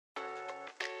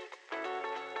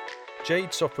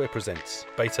Jade Software presents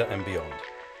Beta and Beyond,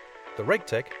 the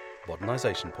RegTech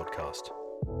Modernisation Podcast.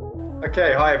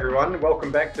 Okay, hi everyone.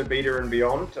 Welcome back to Beta and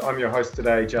Beyond. I'm your host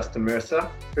today, Justin Mercer.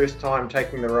 First time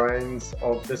taking the reins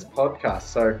of this podcast,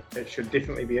 so it should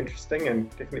definitely be interesting and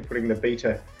definitely putting the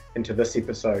beta into this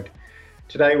episode.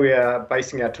 Today we are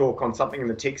basing our talk on something in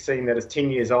the tech scene that is 10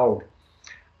 years old.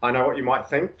 I know what you might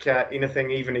think,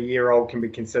 anything even a year old can be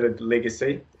considered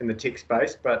legacy in the tech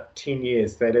space, but 10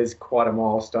 years, that is quite a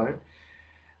milestone.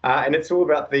 And it's all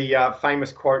about the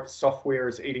famous quote, "Software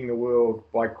is eating the world"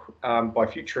 by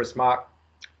futurist Marc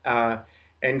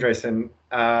Andreessen.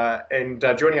 And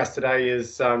joining us today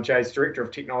is Jade's Director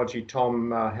of Technology, Tom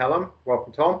Hallam.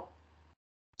 Welcome, Tom.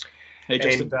 Hey,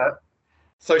 Justin. And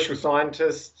social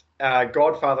scientist,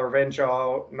 godfather of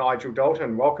Agile, Nigel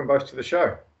Dalton. Welcome both to the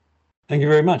show. Thank you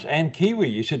very much. And Kiwi,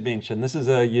 you should mention. This is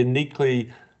a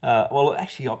uniquely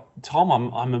Tom,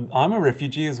 I'm a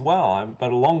refugee as well.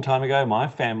 But a long time ago, my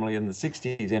family in the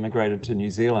 60s emigrated to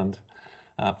New Zealand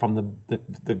from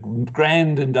the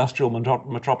grand industrial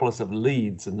metropolis of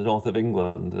Leeds in the north of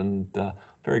England, and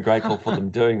very grateful for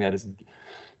them doing that, as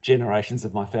generations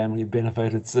of my family have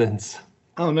benefited since.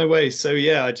 Oh, no way. So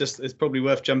yeah, it's probably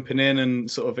worth jumping in and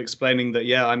sort of explaining that,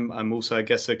 yeah, I'm also, I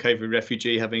guess, a COVID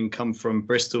refugee, having come from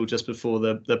Bristol just before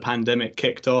the pandemic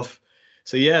kicked off.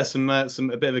 So yeah,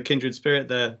 a bit of a kindred spirit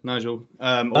there, Nigel.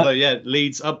 Although yeah,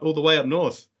 Leeds up all the way up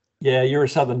north. Yeah, you're a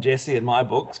Southern Jesse in my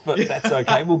books, but that's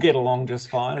okay. We'll get along just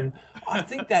fine. And I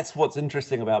think that's what's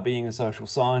interesting about being a social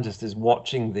scientist, is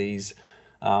watching these.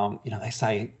 They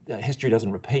say history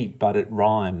doesn't repeat, but it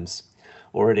rhymes,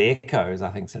 or it echoes,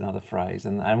 I think is another phrase.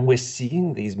 And we're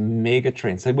seeing these mega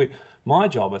trends. So my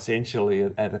job essentially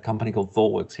at a company called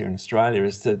Thoughtworks here in Australia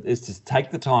is to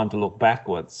take the time to look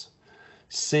backwards,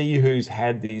 see who's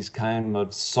had these kind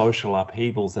of social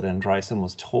upheavals that Andreessen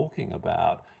was talking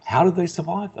about. How did they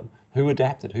survive them? Who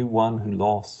adapted? Who won? Who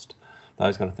lost?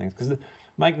 Those kind of things. Because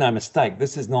make no mistake,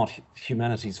 this is not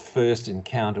humanity's first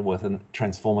encounter with a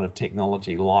transformative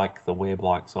technology like the web,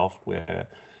 like software.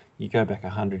 You go back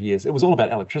 100 years, it was all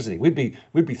about electricity. We'd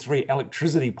be three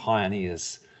electricity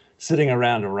pioneers sitting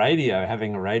around a radio,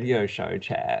 having a radio show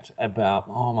chat about,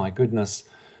 oh my goodness,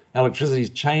 electricity is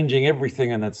changing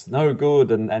everything and it's no good,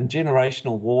 and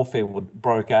generational warfare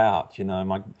broke out.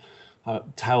 My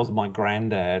tales of my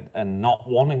granddad and not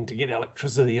wanting to get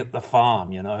electricity at the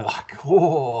farm, and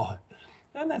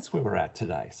that's where we're at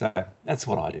today. So that's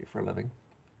what I do for a living.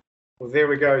 Well, there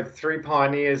we go, three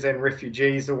pioneers and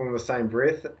refugees all in the same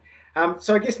breath.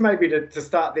 So I guess maybe to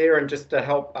start there and just to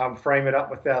help frame it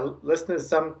up with our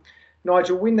listeners,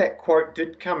 Nigel, when that quote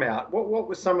did come out, what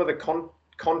was some of the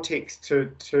context to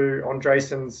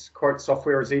Andreessen's quote,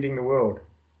 "Software is eating the world"?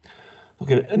 Look,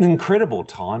 at an incredible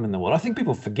time in the world. I think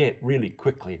people forget really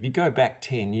quickly. If you go back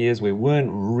 10 years, we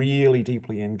weren't really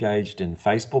deeply engaged in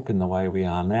Facebook in the way we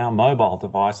are now. Mobile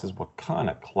devices were kind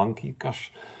of clunky.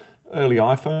 Gosh, early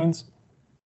iPhones.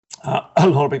 A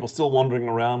lot of people still wandering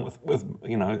around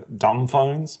with dumb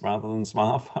phones rather than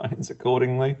smartphones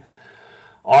accordingly.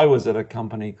 I was at a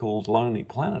company called Lonely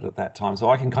Planet at that time, so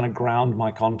I can kind of ground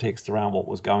my context around what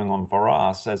was going on for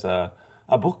us as a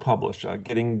book publisher,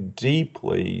 getting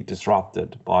deeply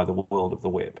disrupted by the world of the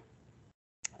web.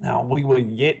 Now, we were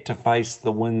yet to face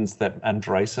the winds that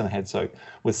Andreessen had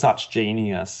with such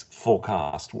genius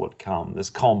forecast would come, this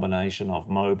combination of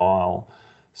mobile,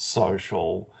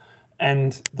 social,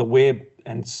 and the web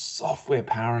and software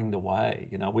powering the way.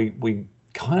 We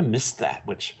kind of missed that,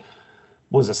 which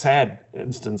was a sad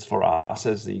instance for us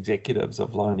as the executives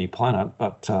of Lonely Planet,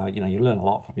 but you learn a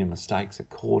lot from your mistakes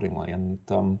accordingly. And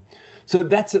so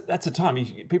that's a time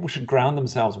people should ground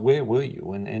themselves. Where were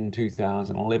you in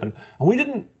 2011? And we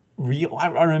didn't I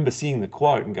remember seeing the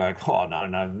quote and going, oh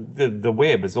no, the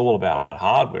web is all about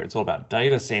hardware. It's all about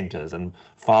data centers and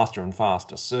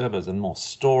faster servers and more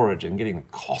storage and getting the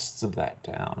costs of that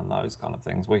down and those kind of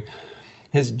things.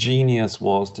 His genius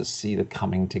was to see the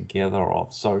coming together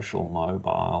of social,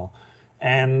 mobile,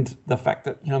 and the fact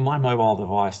that, my mobile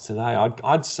device today,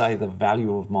 I'd say the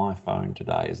value of my phone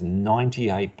today is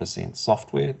 98%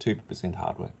 software, 2%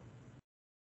 hardware.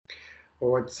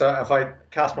 Well, it's, if I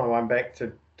cast my mind back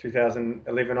to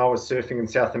 2011, I was surfing in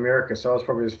South America, so I was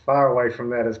probably as far away from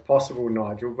that as possible,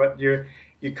 Nigel. But your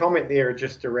comment there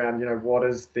just around, what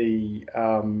is the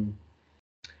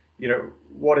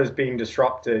what is being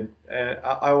disrupted.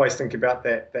 I always think about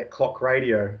that clock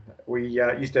radio. We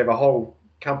used to have a whole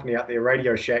company out there,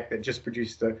 Radio Shack, that just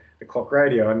produced the clock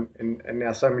radio, and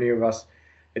now so many of us,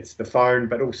 it's the phone,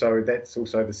 but also that's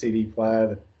also the CD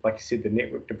player, like you said, the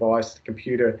network device, the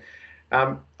computer.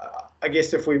 I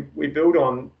guess if we build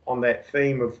on that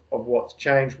theme of what's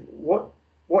changed,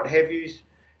 what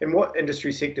in what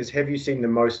industry sectors have you seen the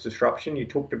most disruption? You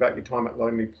talked about your time at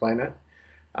Lonely Planet,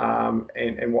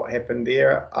 and what happened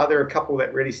there. Are there a couple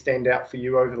that really stand out for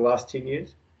you over the last 10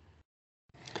 years?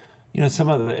 Some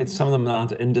of them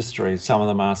aren't industries, some of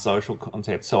them are social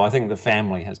concepts. So I think the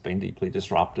family has been deeply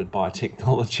disrupted by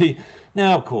technology.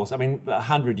 Now, of course,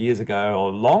 100 years ago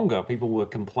or longer, people were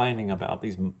complaining about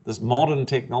this modern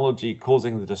technology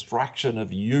causing the distraction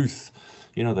of youth.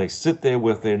 They sit there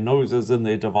with their noses in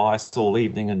their device all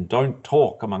evening and don't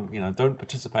talk don't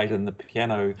participate in the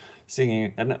piano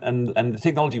singing. And the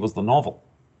technology was the novel.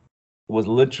 It was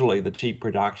literally the cheap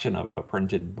production of a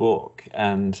printed book.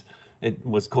 And it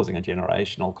was causing a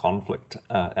generational conflict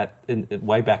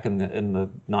way back in the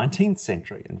 19th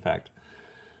century, in fact.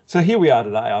 So here we are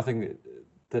today. I think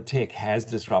the tech has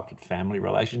disrupted family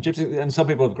relationships, and some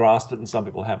people have grasped it and some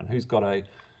people haven't. Who's got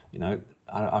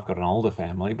I've got an older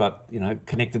family, but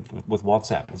connected with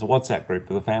WhatsApp. There's a WhatsApp group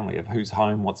for the family of who's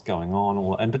home, what's going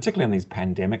on, and particularly in these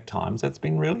pandemic times, that's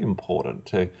been really important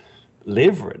to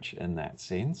leverage in that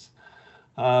sense.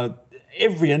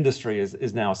 Every industry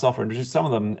is now a software industry. Some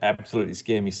of them absolutely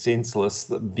scare me senseless.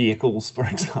 The vehicles, for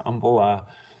example.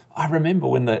 I remember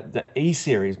when the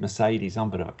E-Series Mercedes, I'm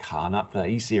a bit of a car nut, the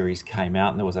E-Series came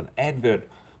out and there was an advert,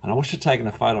 and I wish I'd taken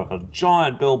a photo of a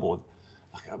giant billboard.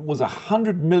 It was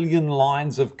 100 million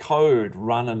lines of code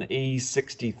run an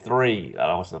E63. That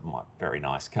was a very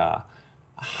nice car.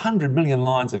 100 million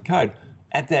lines of code.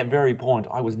 At that very point,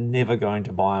 I was never going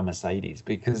to buy a Mercedes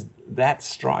because that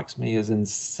strikes me as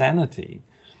insanity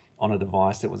on a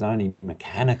device that was only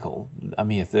mechanical a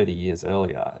mere 30 years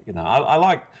earlier. I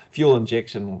like fuel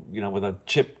injection, with a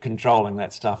chip controlling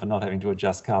that stuff and not having to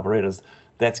adjust carburetors.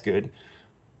 That's good.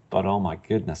 But oh my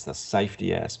goodness, the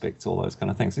safety aspects, all those kind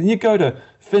of things. And you go to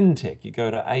fintech, you go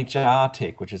to HR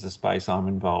tech, which is a space I'm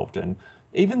involved in.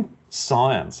 Even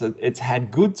science, it's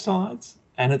had good sides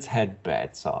and it's had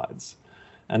bad sides.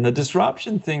 And the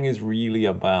disruption thing is really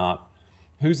about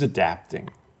who's adapting.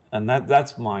 And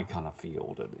that's my kind of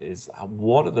field. It is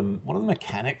what are the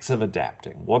mechanics of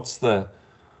adapting? What is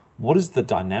the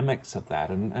dynamics of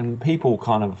that? And people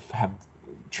kind of have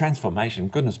transformation.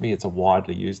 Goodness me, it's a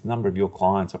widely used. Number of your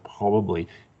clients are probably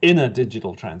in a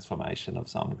digital transformation of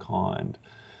some kind.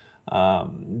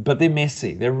 But they're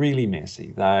messy. They're really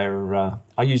messy. I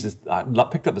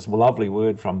picked up this lovely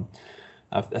word from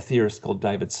a theorist called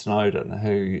David Snowden,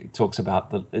 who talks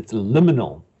about it's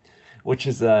liminal, which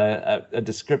is a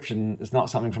description. It's not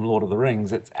something from Lord of the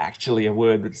Rings. It's actually a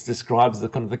word which describes the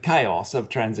kind of the chaos of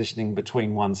transitioning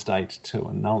between one state to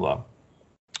another.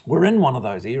 We're in one of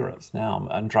those eras now.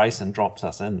 Andreessen drops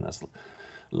us in this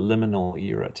liminal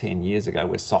era 10 years ago,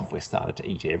 where software started to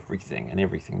eat everything and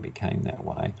everything became that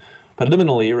way. But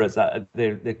liminal eras,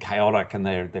 they're chaotic and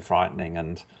they're frightening,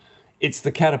 and it's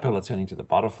the caterpillar turning to the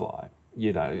butterfly.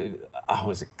 I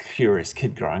was a curious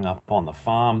kid growing up on the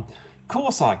farm. Of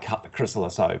course I cut the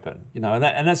chrysalis open,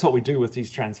 and that's what we do with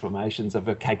these transformations of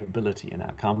a capability in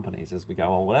our companies as we go,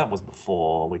 oh, well, that was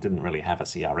before. We didn't really have a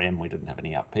CRM. We didn't have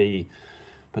an ERP.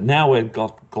 But now we've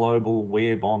got global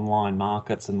web online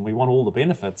markets and we want all the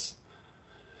benefits.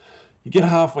 You get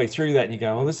halfway through that and you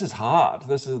go, well, this is hard.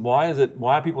 Why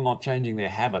are people not changing their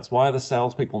habits? Why are the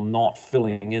salespeople not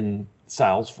filling in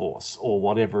Salesforce or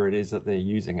whatever it is that they're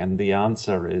using? And the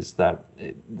answer is that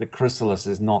the chrysalis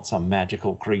is not some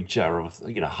magical creature of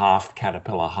half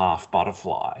caterpillar, half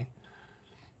butterfly.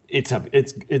 It's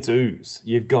ooze.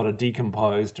 You've got to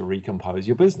decompose to recompose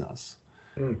your business.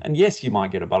 And yes, you might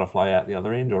get a butterfly out the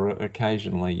other end, or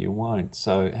occasionally you won't.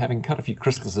 So having cut a few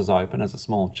chrysalises open as a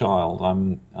small child,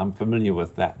 I'm familiar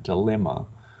with that dilemma.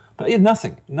 But yeah,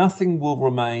 nothing will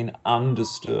remain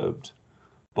undisturbed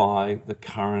by the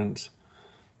current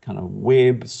kind of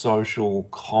web, social,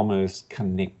 commerce,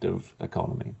 connective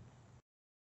economy.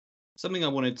 Something I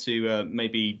wanted to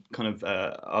maybe kind of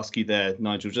ask you there,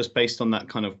 Nigel, just based on that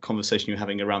kind of conversation you're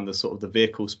having around the sort of the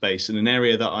vehicle space, and an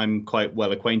area that I'm quite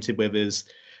well acquainted with is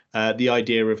the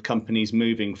idea of companies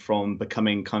moving from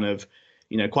becoming kind of,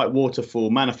 quite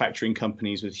waterfall manufacturing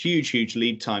companies with huge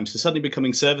lead times to suddenly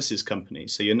becoming services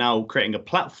companies. So you're now creating a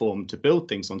platform to build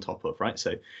things on top of, right?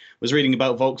 So I was reading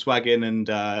about Volkswagen, and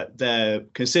they're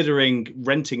considering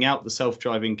renting out the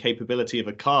self-driving capability of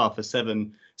a car for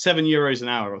 €7 an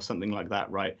hour or something like that,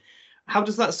 right? How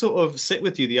does that sort of sit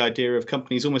with you, the idea of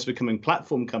companies almost becoming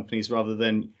platform companies rather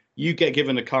than you get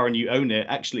given a car and you own it?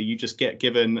 Actually, you just get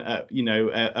given,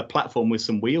 a platform with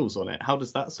some wheels on it. How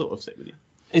does that sort of sit with you?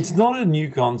 It's not a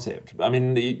new concept. I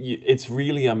mean, it's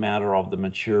really a matter of the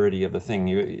maturity of the thing.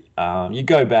 You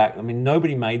go back,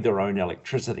 nobody made their own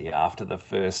electricity after the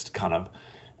first kind of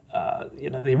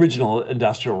the original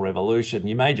industrial revolution,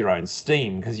 you made your own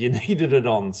steam because you needed it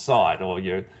on site, or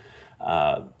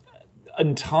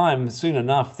in time, soon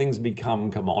enough, things become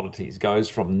commodities, goes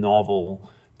from novel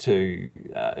to,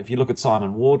 if you look at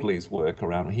Simon Wardley's work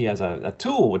around, he has a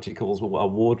tool which he calls a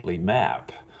Wardley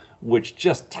map, which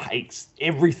just takes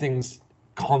everything's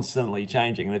constantly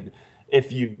changing. And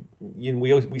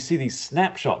we see these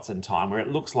snapshots in time where it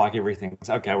looks like everything's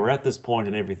okay, we're at this point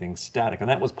and everything's static. And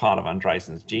that was part of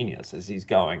Andreessen's genius, is he's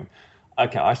going,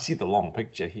 okay, I see the long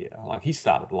picture here. Like, he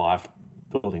started life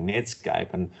building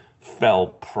Netscape and fell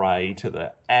prey to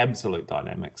the absolute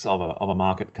dynamics of a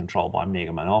market controlled by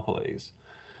mega monopolies.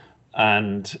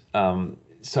 And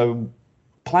so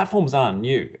platforms aren't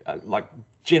new, like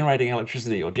generating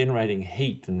electricity or generating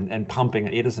heat and pumping.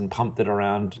 Edison pumped it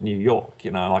around New York,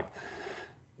 like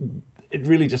it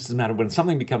really just doesn't matter. When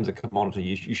something becomes a commodity,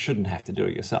 you shouldn't have to do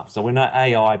it yourself. So when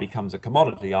AI becomes a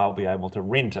commodity, I'll be able to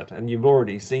rent it. And you've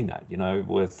already seen that,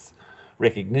 with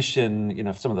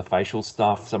recognition, some of the facial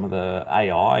stuff, some of the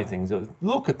AI things.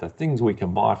 Look at the things we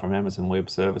can buy from Amazon Web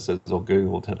Services or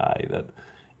Google today that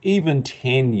even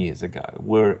 10 years ago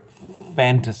were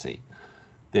fantasy.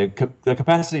 The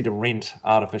capacity to rent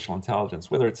artificial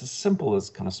intelligence, whether it's as simple as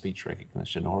kind of speech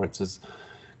recognition or it's as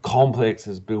complex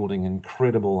as building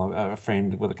incredible, a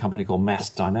friend with a company called Mass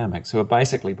Dynamics, who are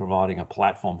basically providing a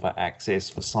platform for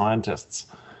access for scientists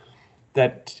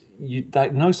that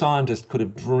no scientist could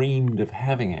have dreamed of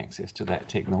having access to that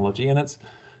technology. And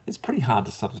it's pretty hard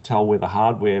to sort of tell where the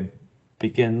hardware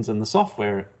begins and the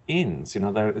software ends.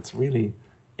 It's really,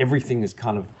 everything is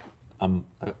kind of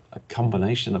a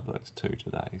combination of those two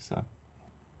today. So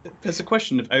there's a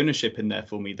question of ownership in there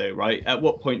for me, though, right? At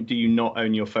what point do you not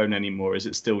own your phone anymore? Is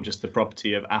it still just the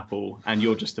property of Apple and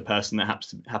you're just the person that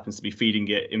happens to be feeding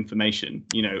it information?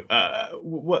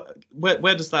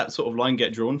 Where does that sort of line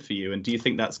get drawn for you? And do you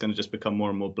think that's going to just become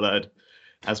more and more blurred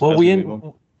as we move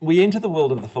on? We enter the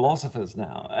world of the philosophers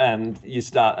now, and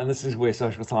and this is where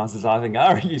social sciences, I think,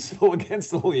 are useful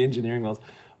against all the engineering laws.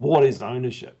 What is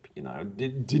ownership?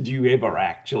 Did you ever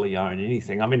actually own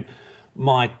anything? I mean,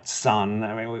 my son,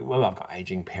 I've got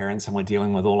aging parents and we're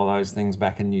dealing with all of those things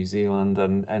back in New Zealand,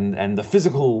 and the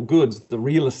physical goods, the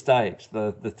real estate,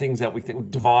 the things that we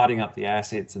think, dividing up the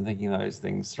assets and thinking those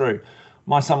things through.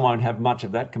 My son won't have much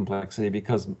of that complexity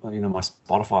because, my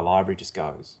Spotify library just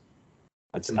goes.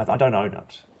 I don't own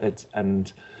it.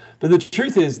 But the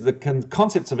truth is, the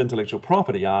concepts of intellectual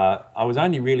property are, I was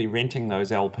only really renting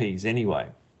those LPs anyway.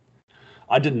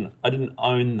 I didn't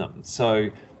own them. So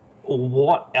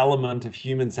what element of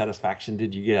human satisfaction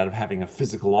did you get out of having a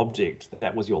physical object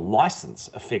that was your license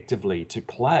effectively to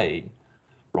play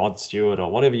Rod Stewart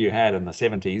or whatever you had in the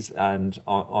 70s and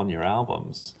on your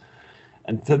albums?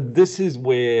 And so this is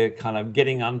where kind of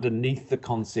getting underneath the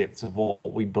concepts of what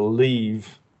we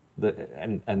believe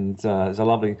there's a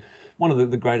lovely, one of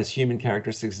the greatest human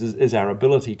characteristics is our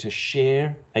ability to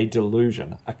share a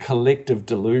delusion, a collective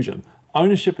delusion.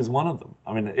 Ownership is one of them.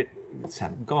 I mean,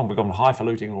 we've gone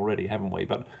highfalutin already, haven't we?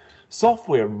 But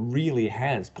software really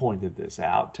has pointed this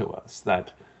out to us,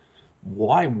 that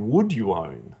why would you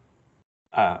own?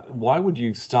 Why would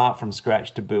you start from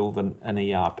scratch to build an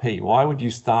ERP? Why would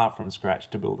you start from scratch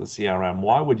to build a CRM?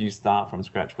 Why would you start from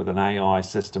scratch with an AI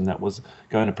system that was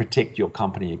going to protect your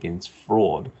company against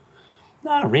fraud?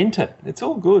 No, rent it. It's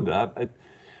all good.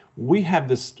 We have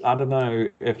this, I don't know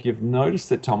if you've noticed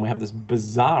it, Tom, we have this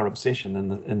bizarre obsession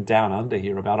in Down Under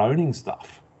here about owning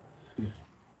stuff.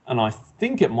 And I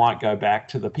think it might go back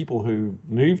to the people who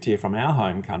moved here from our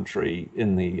home country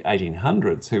in the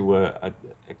 1800s, who were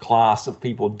a class of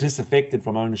people disaffected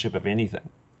from ownership of anything.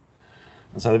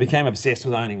 And so they became obsessed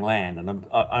with owning land and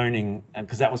owning, and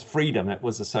because that was freedom, it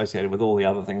was associated with all the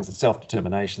other things, the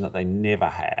self-determination that they never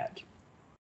had.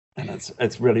 And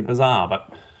it's really bizarre,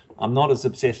 but I'm not as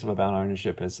obsessive about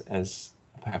ownership as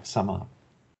perhaps some are.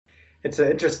 It's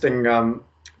an interesting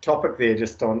topic there,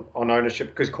 just on ownership,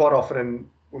 because quite often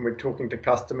when we're talking to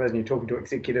customers and you're talking to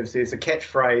executives, there's a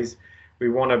catchphrase, we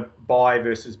want to buy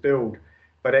versus build,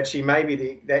 but actually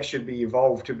maybe that should be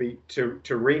evolved to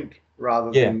rent rather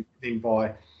than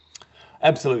buy.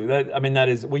 Absolutely. That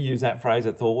is, we use that phrase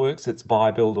at Thoughtworks. It's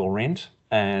buy, build, or rent.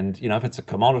 And if it's a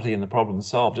commodity and the problem's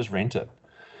solved, just rent it.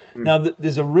 Now,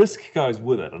 there's a risk goes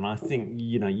with it, and I think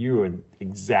you are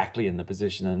exactly in the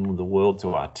position in the world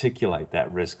to articulate that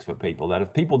risk for people. That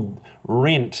if people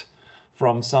rent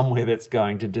from somewhere that's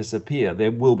going to disappear,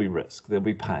 there will be risk, there'll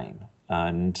be pain,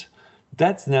 and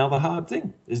that's now the hard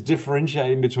thing, is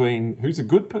differentiating between who's a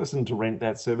good person to rent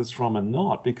that service from and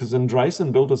not, because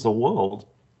Andreessen built us a world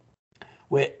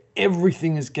where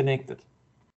everything is connected.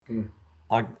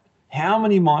 Like how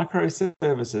many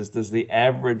microservices does the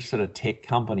average sort of tech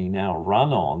company now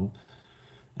run on,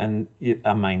 and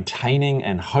are maintaining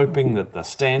and hoping that the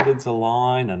standards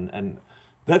align? And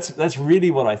that's really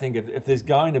what I think. If there's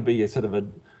going to be a sort of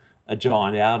a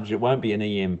giant outage, it won't be an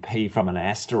EMP from an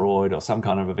asteroid or some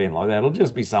kind of event like that. It'll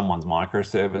just be someone's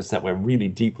microservice that we're really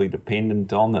deeply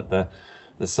dependent on, that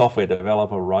the software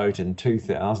developer wrote in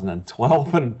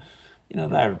 2012, and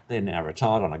they're now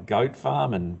retired on a goat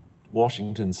farm in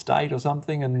Washington State or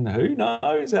something, and who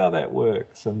knows how that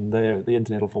works, and the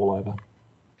internet will fall over.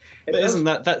 But isn't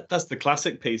that's the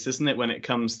classic piece, isn't it? When it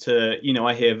comes to,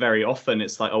 I hear very often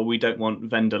it's like, oh, we don't want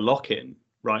vendor lock-in,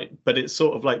 right? But it's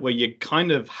sort of like where you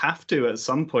kind of have to, at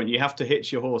some point, you have to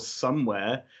hitch your horse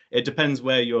somewhere. It depends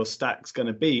where your stack's going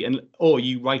to be, or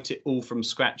you write it all from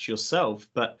scratch yourself.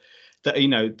 But that,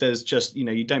 there's just,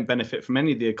 you don't benefit from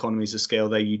any of the economies of scale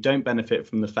there. You don't benefit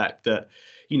from the fact that,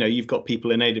 you've got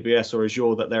people in AWS or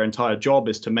Azure that their entire job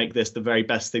is to make this the very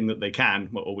best thing that they can,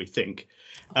 or we think.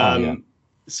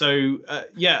 So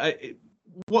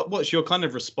what's your kind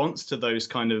of response to those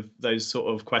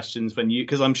sort of questions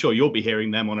because I'm sure you'll be hearing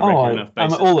them on a regular enough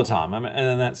basis? All the time.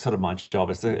 And that's sort of my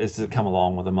job is to come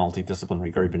along with a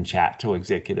multidisciplinary group and chat to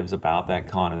executives about that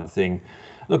kind of thing.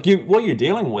 Look, what you're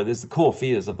dealing with is the core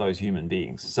fears of those human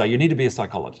beings. So you need to be a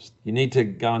psychologist. You need to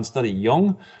go and study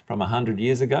Jung from 100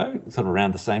 years ago, sort of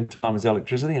around the same time as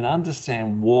electricity, and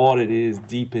understand what it is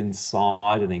deep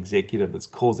inside an executive that's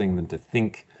causing them to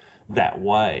think that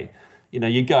way.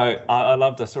 I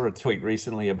loved a sort of tweet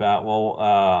recently about,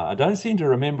 I don't seem to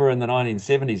remember in the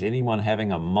 1970s anyone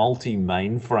having a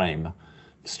multi-mainframe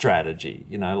strategy.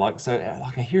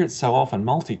 I hear it so often,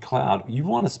 multi-cloud. You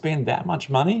want to spend that much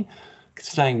money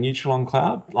staying neutral on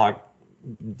cloud? Like,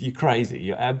 you're crazy.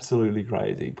 You're absolutely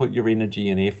crazy. Put your energy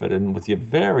and effort in with your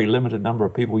very limited number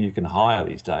of people you can hire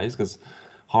these days, because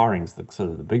hiring's the sort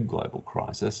of the big global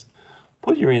crisis.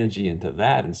 Put your energy into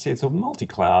that instead. So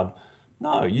multi-cloud,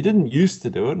 no, you didn't used to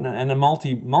do it, and a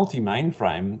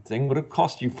multi-mainframe thing would have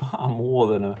cost you far more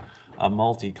than a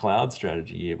multi-cloud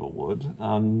strategy ever would.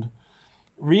 And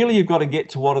really, you've got to get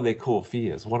to what are their core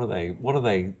fears. What are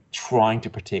they trying to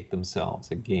protect themselves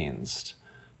against?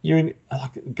 You're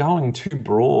going too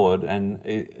broad, and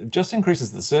it just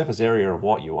increases the surface area of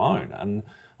what you own. And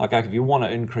if you want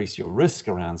to increase your risk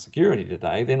around security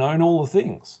today, then own all the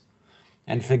things,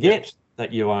 and forget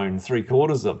that you own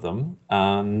 3/4 of them,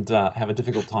 and have a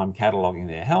difficult time cataloging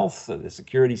their health, their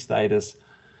security status.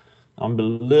 I'm a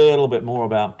little bit more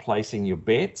about placing your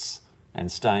bets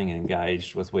and staying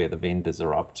engaged with where the vendors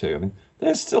are up to. I mean,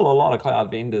 there's still a lot of cloud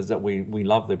vendors that we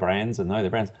love their brands and know their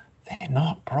brands. They're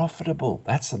not profitable.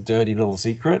 That's a dirty little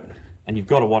secret, and you've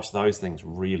got to watch those things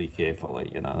really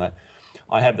carefully.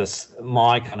 I had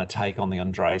my kind of take on the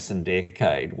Andreessen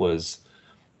decade was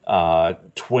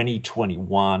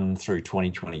 2021 through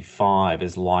 2025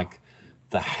 is like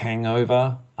the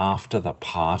hangover after the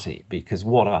party, because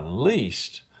what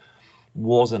unleashed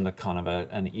wasn't a kind of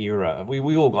an era.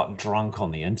 We all got drunk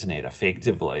on the internet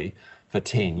effectively for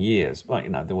 10 years. Well,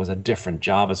 there was a different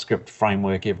JavaScript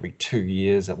framework every 2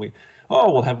 years that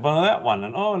we'll have one of that one,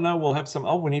 and we'll have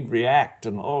we need React,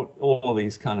 and all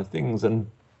these kind of things. And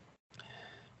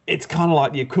it's kind of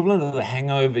like the equivalent of the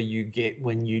hangover you get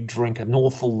when you drink an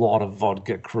awful lot of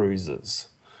vodka cruises.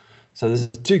 So there's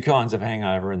two kinds of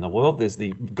hangover in the world. There's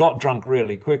the got drunk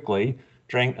really quickly,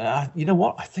 drank. You know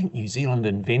what? I think New Zealand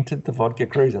invented the vodka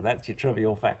cruiser. That's your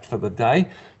trivial fact for the day.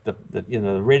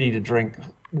 The ready to drink,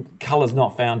 colours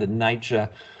not found in nature,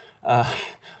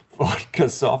 vodka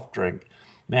soft drink.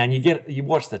 Man, you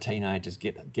watch the teenagers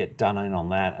get done in on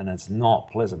that, and it's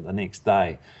not pleasant the next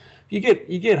day. You get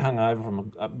hungover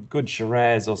from a good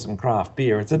Shiraz or some craft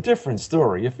beer. It's a different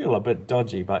story. You feel a bit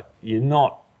dodgy, but you're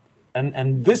not.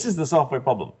 And this is the software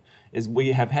problem: is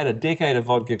we have had a decade of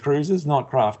vodka cruises, not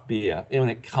craft beer, when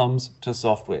it comes to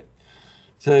software.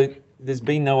 So there's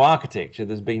been no architecture,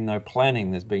 there's been no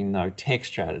planning, there's been no tech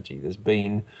strategy. There's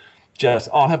been just,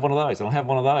 I'll have one of those, I'll have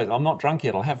one of those. I'm not drunk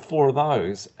yet, I'll have 4 of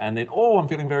those, and then I'm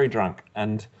feeling very drunk.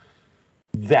 And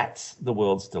that's the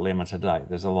world's dilemma today.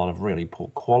 There's a lot of really poor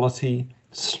quality,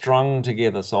 strung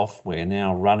together software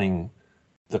now running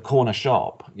the corner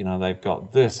shop. They've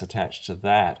got this attached to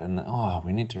that, and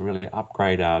we need to really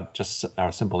upgrade our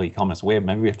simple e-commerce web.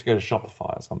 Maybe we have to go to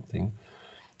Shopify or something.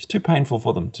 It's too painful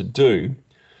for them to do.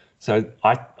 So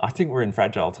I think we're in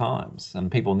fragile times, and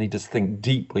people need to think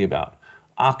deeply about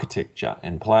architecture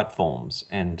and platforms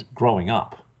and growing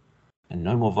up, and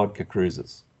no more vodka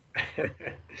cruises.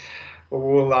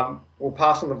 Well, we'll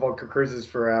pass on the vodka cruises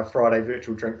for our Friday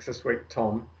virtual drinks this week,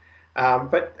 Tom.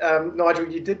 But Nigel,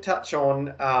 you did touch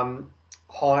on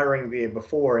hiring there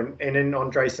before, and in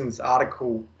Andreessen's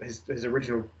article, his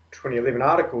original 2011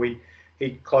 article,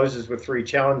 he closes with 3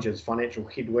 challenges: financial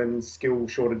headwinds, skill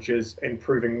shortages, and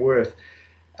proving worth.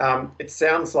 It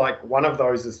sounds like one of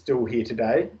those is still here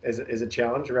today as a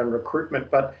challenge around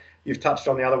recruitment, but you've touched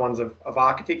on the other ones of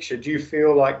architecture. Do you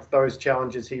feel like those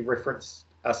challenges he referenced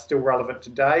are still relevant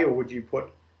today, or would you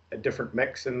put a different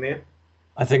mix in there?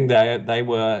 I think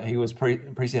he was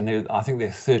present. I think they're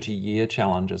 30-year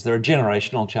challenges. They're a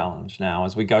generational challenge now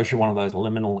as we go through one of those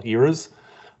liminal eras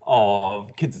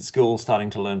of kids at school starting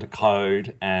to learn to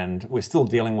code, and we're still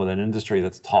dealing with an industry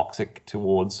that's toxic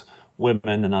towards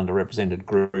women and underrepresented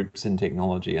groups in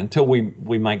technology. Until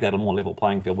we make that a more level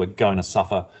playing field, we're going to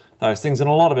suffer those things. And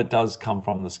a lot of it does come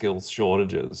from the skills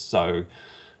shortages. So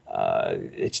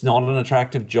it's not an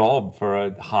attractive job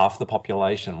for half the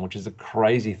population, which is a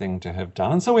crazy thing to have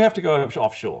done. And so we have to go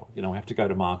offshore. We have to go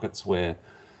to markets where,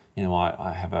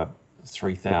 I have a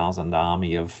 3,000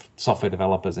 army of software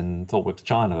developers in Thoughtworks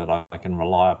China that I can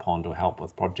rely upon to help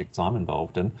with projects I'm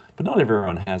involved in. But not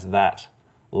everyone has that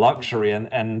luxury,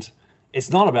 and it's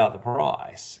not about the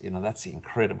price. That's the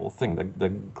incredible thing. The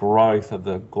growth of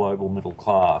the global middle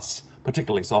class,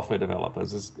 particularly software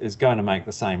developers, is going to make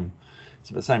the same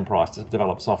price to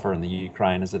develop software in the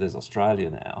Ukraine as it is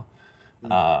Australia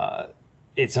now.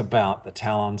 It's about the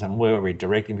talent and where we're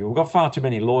directing people. We've got far too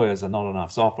many lawyers and not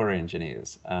enough software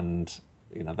engineers, and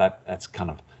that's kind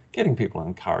of getting people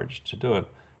encouraged to do it.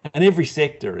 And every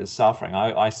sector is suffering.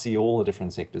 I see all the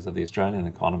different sectors of the Australian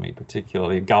economy,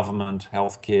 particularly government,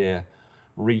 healthcare,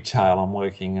 retail. I'm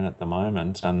working in at the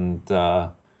moment, and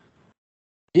the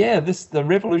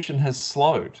revolution has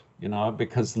slowed.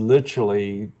 Because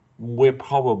literally we're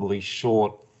probably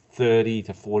short 30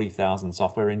 to 40,000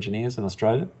 software engineers in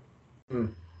Australia.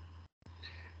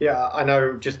 Yeah, I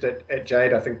know just at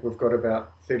Jade, I think we've got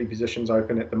about 30 positions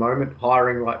open at the moment,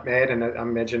 hiring like mad, and I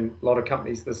imagine a lot of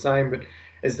companies the same. But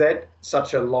is that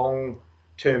such a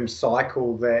long-term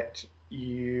cycle that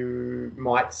you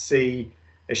might see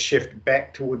a shift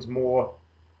back towards more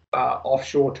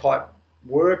offshore type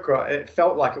work? Or it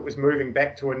felt like it was moving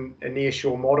back to a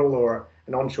nearshore model or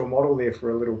an onshore model there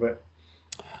for a little bit.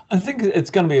 I think it's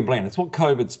going to be a blend. It's what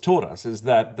COVID's taught us, is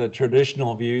that the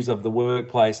traditional views of the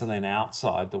workplace and then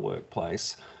outside the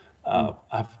workplace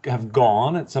have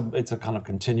gone. It's a kind of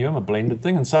continuum, a blended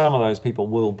thing, and some of those people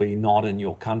will be not in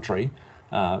your country.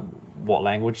 What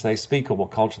language they speak or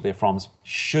what culture they're from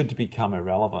should become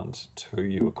irrelevant to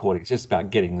you according. It's just about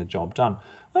getting the job done.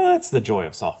 That's the joy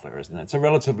of software, isn't it? It's a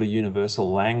relatively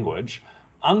universal language.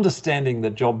 Understanding the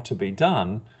job to be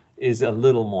done is a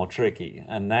little more tricky,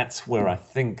 and that's where I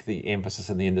think the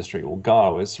emphasis in the industry will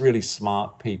go, is really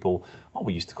smart people, what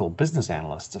we used to call business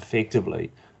analysts,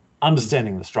 effectively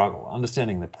understanding the struggle,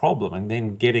 understanding the problem, and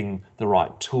then getting the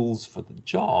right tools for the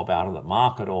job out of the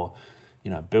market, or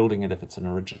building it if it's an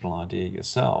original idea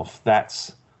yourself.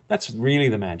 That's really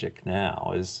the magic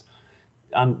now, is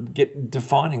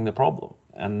defining the problem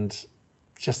and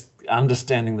just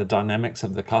understanding the dynamics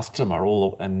of the customer.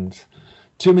 And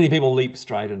too many people leap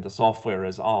straight into software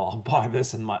as, I'll buy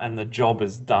this and the job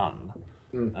is done.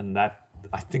 And that,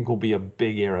 I think, will be a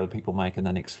big error that people make in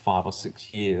the next 5 or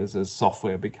 6 years as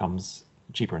software becomes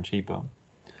cheaper and cheaper.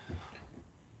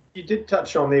 You did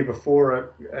touch on there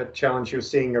before a challenge you're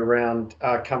seeing around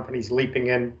companies leaping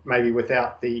in maybe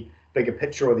without the bigger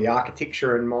picture or the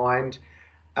architecture in mind.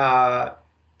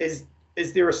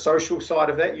 Is there a social side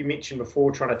of that? You mentioned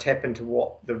before trying to tap into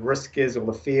what the risk is or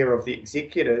the fear of the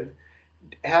executive.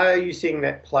 How are you seeing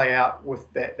that play out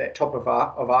with that type of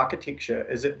architecture?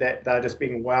 Is it that they're just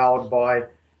being wowed by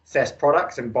SaaS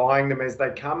products and buying them as they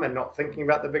come and not thinking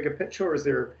about the bigger picture, or is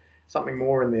there something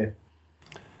more in there?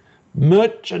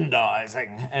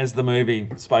 Merchandising, as the movie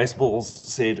Spaceballs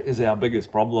said, is our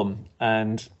biggest problem.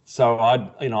 And so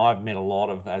I've met a lot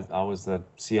of, as I was the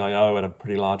CIO at a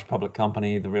pretty large public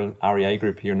company, the real REA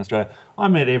group here in Australia. I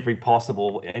met every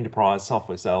possible enterprise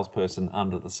software salesperson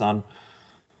under the sun.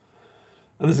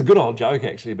 And there's a good old joke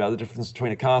actually about the difference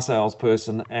between a car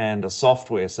salesperson and a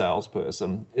software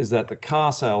salesperson, is that the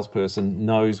car salesperson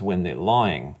knows when they're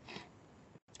lying.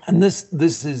 And this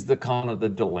is the kind of the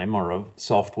dilemma of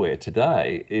software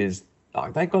today, is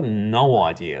they've got no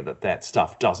idea that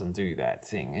stuff doesn't do that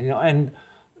thing. And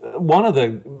one of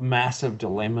the massive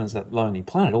dilemmas at Lonely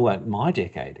Planet, all that my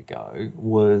decade ago,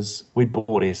 was we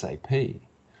bought SAP.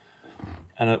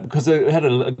 And because it had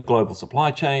a global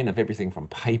supply chain of everything from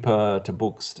paper to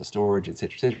books to storage, et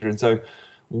cetera, et cetera. And so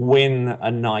when a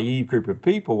naive group of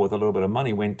people with a little bit of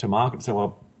money went to market and said,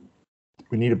 well,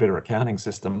 we need a better accounting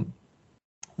system,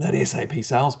 that SAP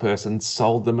salesperson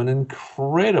sold them an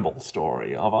incredible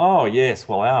story of, oh, yes,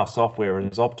 well, our software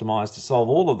is optimized to solve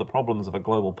all of the problems of a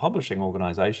global publishing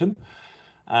organization.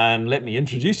 And let me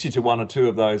introduce you to one or two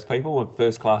of those people with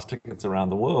first-class tickets around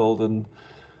the world. And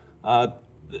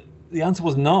the answer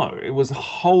was no. It was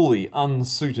wholly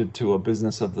unsuited to a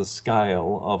business of the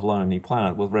scale of Lonely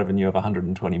Planet with revenue of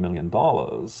 $120 million.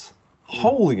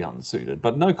 Wholly unsuited,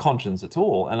 but no conscience at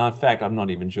all. And in fact, I'm not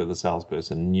even sure the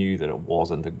salesperson knew that it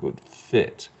wasn't a good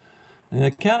fit. And the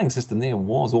accounting system there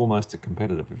was almost a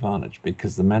competitive advantage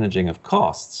because the managing of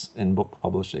costs in book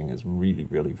publishing is really,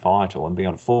 really vital, and being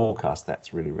able to forecast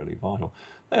that's really, really vital.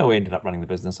 They all ended up running the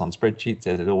business on spreadsheets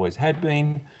as it always had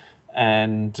been.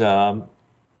 And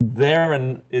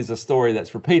therein is a story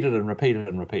that's repeated and repeated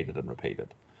and repeated and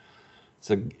repeated.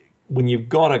 So when you've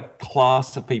got a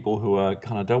class of people who are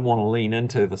kind of don't want to lean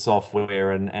into the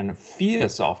software and fear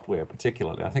software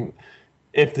particularly, I think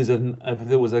if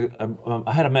there was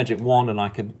I had a magic wand and I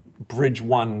could bridge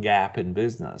one gap in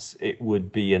business, it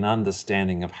would be an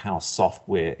understanding of how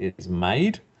software is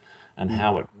made and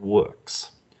how it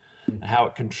works, how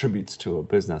it contributes to a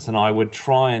business. And I would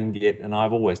try and get, and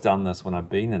I've always done this when I've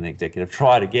been an executive,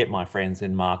 try to get my friends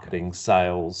in marketing,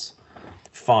 sales,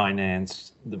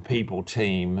 finance, the people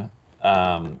team,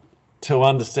 to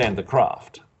understand the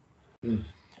craft,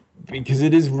 because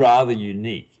it is rather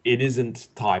unique. It isn't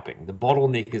typing. The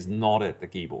bottleneck is not at the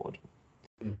keyboard.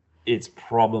 It's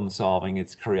problem solving.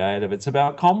 It's creative. It's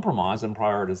about compromise and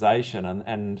prioritization.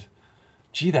 And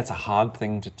gee, that's a hard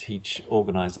thing to teach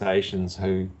organizations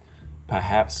who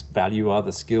perhaps value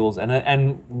other skills.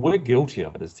 And we're guilty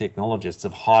of it as technologists,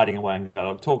 of hiding away and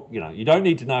go, you don't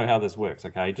need to know how this works,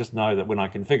 okay? Just know that when I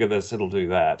configure this, it'll do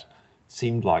that.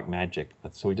 Seemed like magic,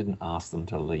 but so we didn't ask them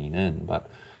to lean in.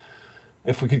 But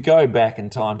if we could go back in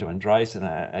time to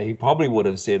Andreessen, he probably would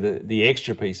have said that the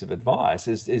extra piece of advice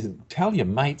is tell your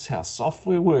mates how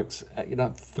software works.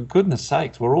 For goodness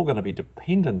sakes, we're all going to be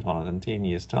dependent on it in 10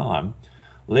 years' time.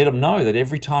 Let them know that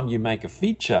every time you make a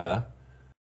feature,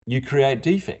 you create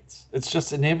defects. It's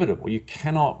just inevitable. You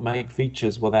cannot make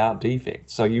features without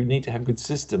defects. So you need to have good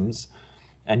systems,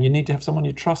 and you need to have someone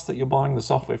you trust that you're buying the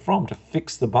software from to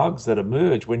fix the bugs that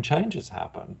emerge when changes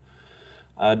happen.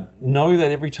 Know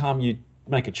that every time you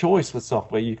make a choice with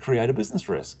software, you create a business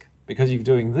risk because you're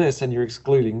doing this and you're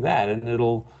excluding that, and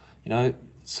it'll,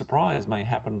 surprise may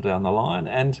happen down the line,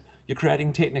 and you're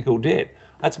creating technical debt.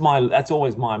 That's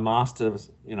always my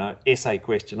master's, essay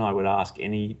question I would ask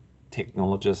any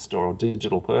technologist or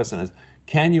digital person is,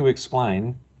 can you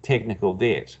explain technical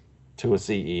debt to a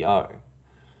CEO?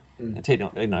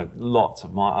 Lots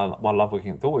of I love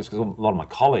working at Thoughtworks because a lot of my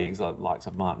colleagues, like likes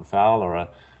of Martin Fowler, are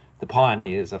the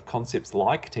pioneers of concepts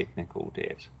like technical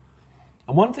debt.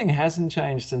 And one thing hasn't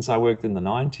changed since I worked in the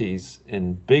 90s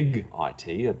in big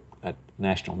IT at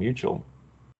National Mutual,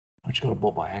 which got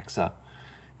bought by AXA,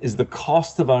 is the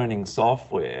cost of owning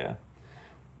software.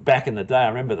 Back in the day, I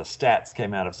remember the stats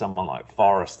came out of someone like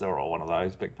Forrester or one of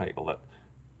those big people that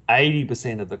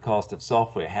 80% of the cost of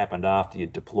software happened after you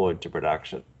deployed to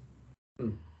production.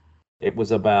 It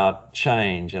was about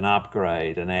change and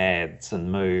upgrade and ads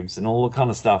and moves and all the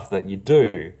kind of stuff that you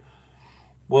do.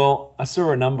 Well, I saw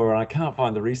a number, and I can't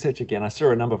find the research again. I saw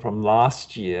a number from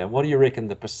last year. What do you reckon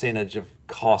the percentage of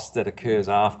cost that occurs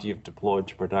after you've deployed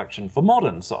to production for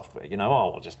modern software?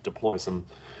 We'll just deploy some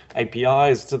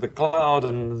APIs to the cloud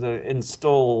and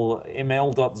install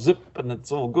ml.zip and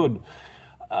it's all good.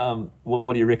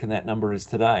 What do you reckon that number is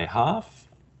today? Half,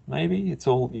 maybe? It's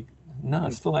still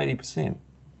 80%.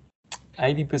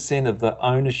 80% of the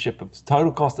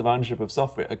total cost of ownership of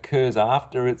software occurs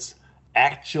after it's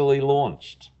actually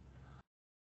launched.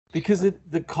 Because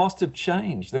the cost of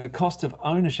change, the cost of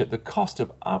ownership, the cost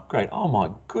of upgrade, oh my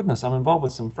goodness, I'm involved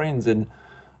with some friends in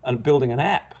building an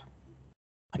app,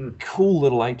 a cool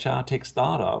little HR tech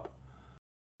startup.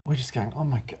 We're just going, oh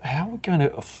my God, how are we going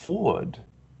to afford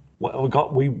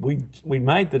what we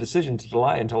made the decision to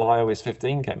delay until iOS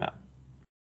 15 came out.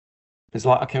 It's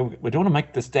like, okay, we don't want to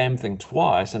make this damn thing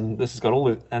twice, and this has got all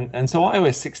the, and so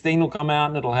iOS 16 will come out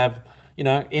and it'll have,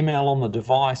 ML on the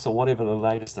device or whatever the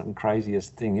latest and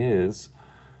craziest thing is.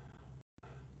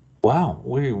 Wow,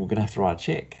 we're going to have to write a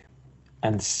check.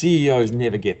 And CEOs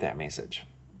never get that message,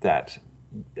 that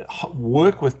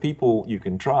work with people you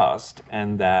can trust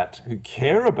and that who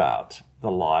care about the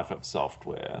life of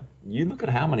software. You look at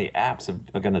how many apps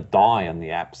are going to die in the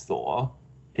App Store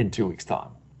in 2 weeks' time,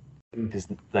 because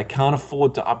they can't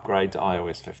afford to upgrade to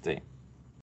iOS 15.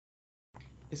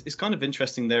 It's kind of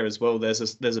interesting there as well. There's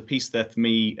a piece there for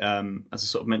me, as I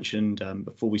sort of mentioned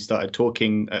before we started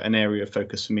talking, an area of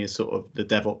focus for me is sort of the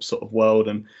DevOps sort of world,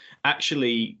 and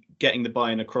actually getting the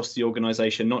buy-in across the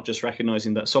organization, not just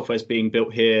recognizing that software is being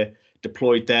built here,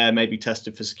 deployed there, maybe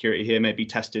tested for security here, maybe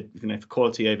tested, for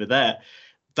quality over there.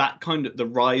 That kind of the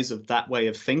rise of that way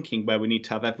of thinking, where we need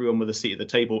to have everyone with a seat at the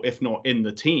table, if not in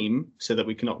the team, so that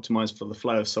we can optimize for the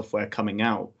flow of software coming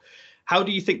out. How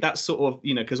do you think that's sort of,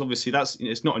 because obviously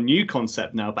it's not a new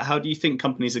concept now, but how do you think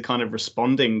companies are kind of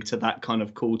responding to that kind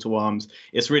of call to arms?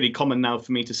 It's really common now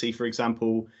for me to see, for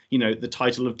example, the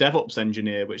title of DevOps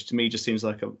engineer, which to me just seems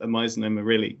like a misnomer,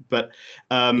 really. But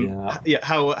how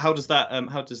does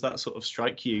that sort of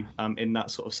strike you in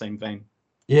that sort of same vein?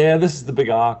 Yeah, this is the big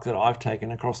arc that I've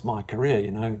taken across my career.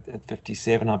 At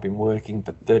 57, I've been working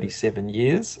for 37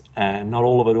 years, and not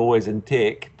all of it always in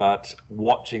tech, but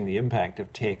watching the impact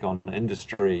of tech on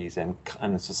industries and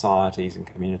societies and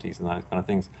communities and those kind of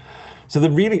things. So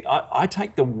I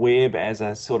take the web as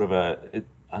a sort of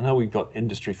I know we've got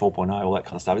Industry 4.0, all that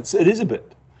kind of stuff. It is a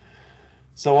bit.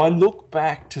 So I look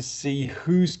back to see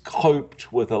who's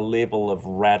coped with a level of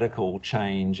radical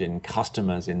change in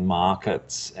customers, in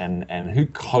markets, and who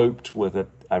coped with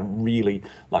a really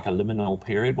like a liminal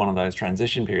period, one of those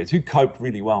transition periods, who coped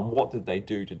really well and what did they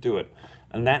do to do it?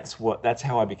 And that's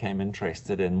how I became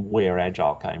interested in where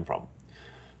Agile came from.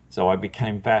 So I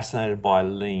became fascinated by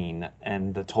Lean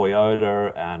and the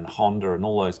Toyota and Honda and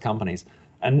all those companies.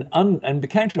 And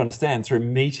became to understand through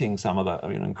meeting some of the,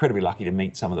 incredibly lucky to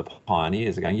meet some of the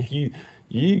pioneers again. You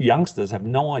youngsters have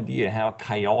no idea how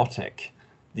chaotic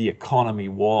the economy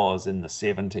was in the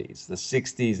 70s, the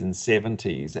 60s and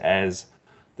 70s, as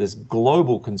this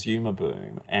global consumer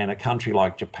boom and a country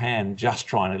like Japan just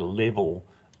trying to level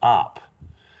up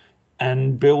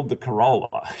and build the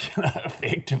Corolla,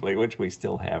 effectively, which we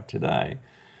still have today.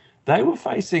 They were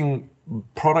facing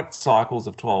product cycles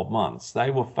of 12 months.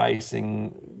 They were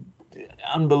facing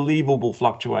unbelievable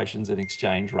fluctuations in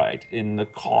exchange rate, in the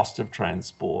cost of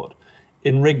transport,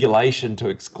 in regulation to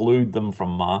exclude them from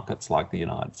markets like the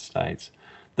United States.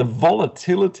 The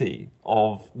volatility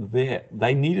of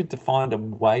they needed to find a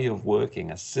way of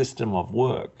working, a system of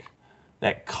work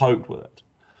that coped with it.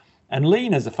 And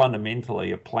Lean is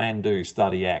fundamentally a plan, do,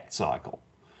 study, act cycle.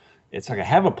 It's like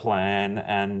have a plan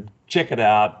and check it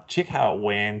out, check how it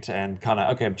went, and kind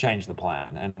of, okay, change the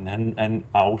plan and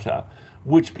alter,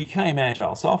 which became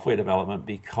Agile software development,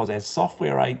 because as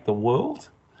software ate the world,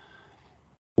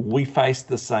 we faced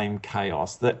the same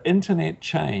chaos. The internet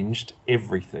changed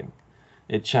everything.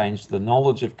 It changed the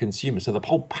knowledge of consumers. So the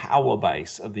whole power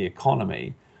base of the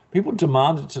economy, people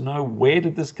demanded to know, where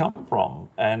did this come from?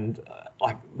 And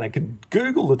they could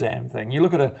Google the damn thing. You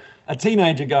look at a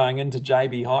teenager going into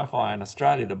JB Hi-Fi in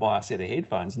Australia to buy a set of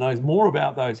headphones, knows more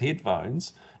about those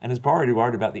headphones and is probably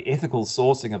worried about the ethical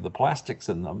sourcing of the plastics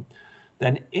in them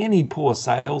than any poor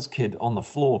sales kid on the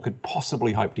floor could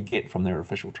possibly hope to get from their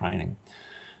official training.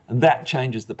 And that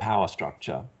changes the power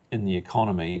structure in the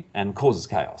economy and causes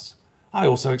chaos. I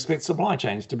also expect supply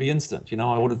chains to be instant.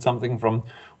 I ordered something from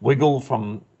Wiggle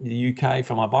from the UK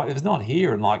for my bike. If it's not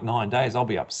here in like 9 days, I'll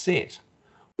be upset.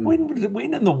 When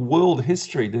in the world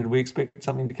history did we expect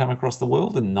something to come across the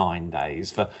world in 9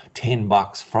 days for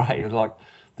 $10 freight? Like,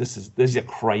 these are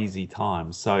crazy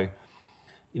times. So,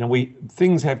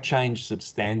 things have changed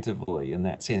substantively in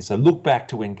that sense. So look back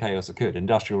to when chaos occurred: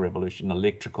 Industrial Revolution,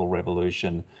 Electrical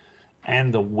Revolution,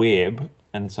 and the web.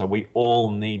 And so we all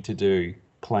need to do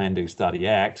plan, do, study,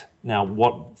 act. Now,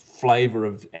 what flavor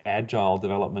of agile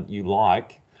development you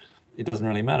like, it doesn't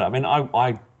really matter. I mean,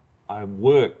 I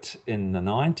worked in the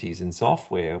 90s in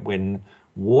software when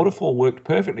waterfall worked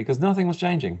perfectly because nothing was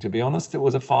changing. To be honest, it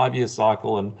was a 5-year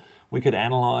cycle, and we could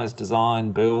analyze,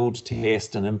 design, build,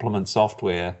 test, and implement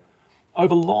software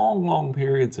over long, long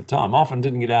periods of time. Often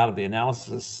didn't get out of the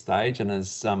analysis stage, and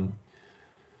as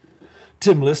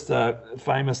Tim Lister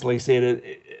famously said,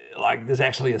 there's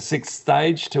actually a 6th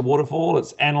stage to waterfall.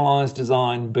 It's analyze,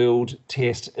 design, build,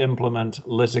 test, implement,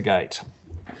 litigate.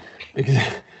 Because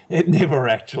it never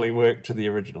actually worked to the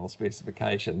original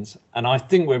specifications. And I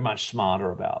think we're much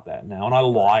smarter about that now. And I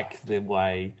like the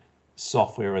way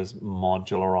software is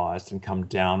modularized and come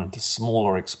down into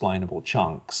smaller explainable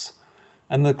chunks.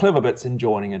 And the clever bit's in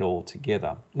joining it all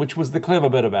together, which was the clever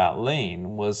bit about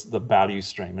Lean, was the value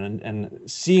stream and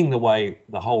seeing the way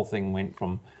the whole thing went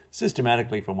from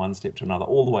systematically from one step to another,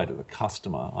 all the way to the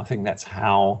customer. I think that's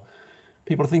how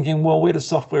people are thinking, well, where does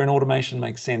software and automation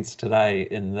make sense today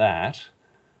in that?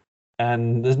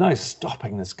 And there's no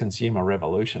stopping this consumer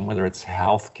revolution, whether it's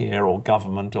healthcare or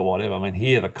government or whatever. I mean,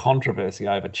 here, the controversy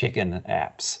over check-in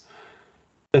apps.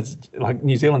 It's like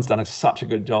New Zealand's done such a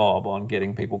good job on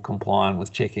getting people compliant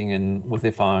with checking in with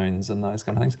their phones and those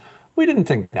kind of things. We didn't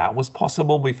think that was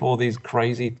possible before these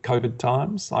crazy COVID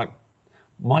times. Like,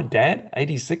 my dad,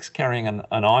 86, carrying an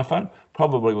iPhone,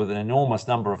 probably with an enormous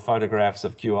number of photographs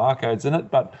of QR codes in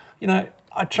it. But,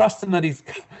 I trust him that he's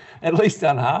at least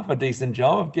done half a decent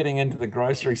job of getting into the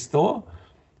grocery store.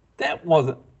 That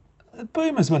wasn't, the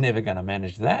boomers were never going to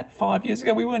manage that. 5 years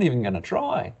ago, we weren't even going to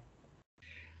try.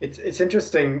 It's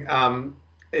interesting,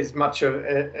 as much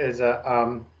as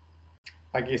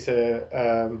I guess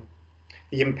the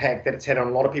impact that it's had on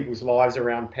a lot of people's lives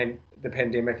around the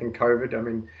pandemic and COVID. I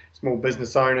mean, small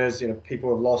business owners, people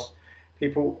have lost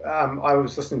people. I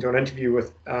was listening to an interview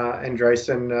with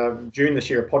Andreessen June this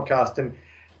year, a podcast, and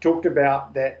talked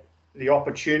about that the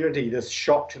opportunity this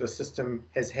shock to the system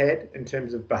has had in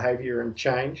terms of behaviour and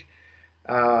change,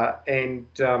 and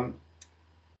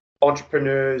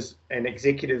entrepreneurs and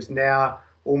executives now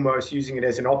almost using it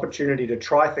as an opportunity to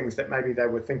try things that maybe they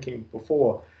were thinking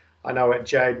before. I know at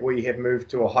Jade we have moved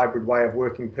to a hybrid way of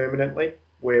working permanently,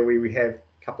 where we have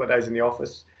a couple of days in the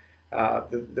office,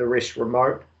 the rest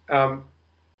remote.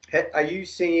 Are you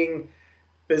seeing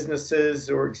businesses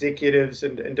or executives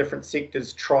in different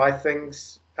sectors try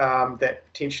things that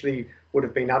potentially would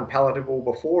have been unpalatable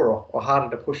before or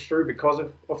harder to push through because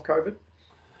of COVID?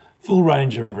 Full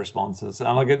range of responses.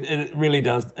 It really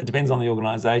does. It depends on the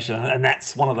organisation, and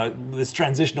that's one of this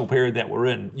transitional period that we're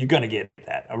in. You're going to get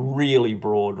that, a really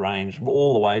broad range,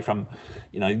 all the way from,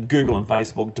 Google and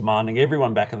Facebook demanding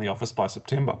everyone back in the office by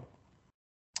September.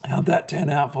 How'd that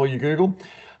turn out for you, Google?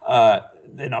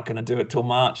 They're not going to do it till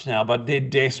March now, but they're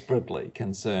desperately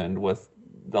concerned with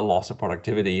the loss of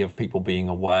productivity of people being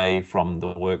away from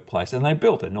the workplace, and they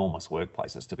built enormous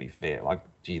workplaces. To be fair,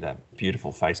 that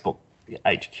beautiful Facebook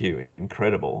HQ,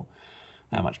 incredible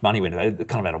how much money went into it.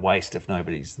 Kind of at a waste if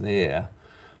nobody's there.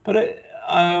 But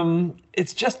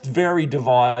it's just very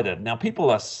divided. Now,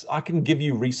 I can give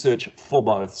you research for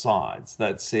both sides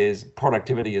that says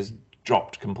productivity has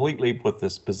dropped completely with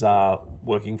this bizarre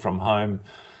working from home.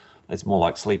 It's more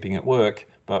like sleeping at work,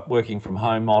 but working from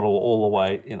home model all the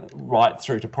way, right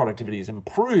through to productivity is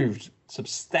improved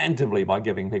substantively by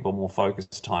giving people more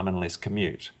focused time and less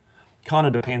commute. Kind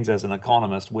of depends as an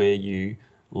economist where you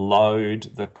load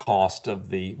the cost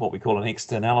of what we call an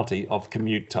externality of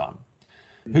commute time.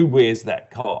 Who wears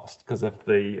that cost? Because if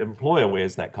the employer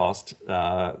wears that cost,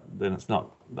 then it's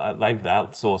not, they've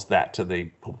outsourced that to the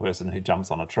person who jumps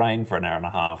on a train for an hour and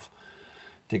a half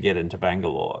to get into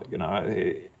Bangalore.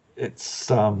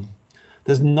 It's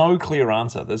there's no clear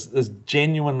answer. There's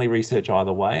genuinely research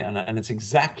either way, and it's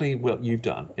exactly what you've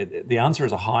done. The answer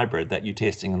is a hybrid that you're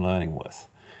testing and learning with.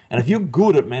 And if you're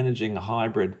good at managing a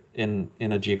hybrid in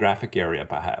a geographic area,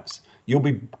 perhaps, you'll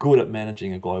be good at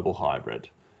managing a global hybrid.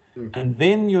 Mm-hmm. And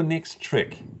then your next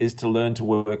trick is to learn to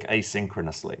work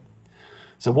asynchronously.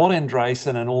 So what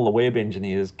Andreessen and all the web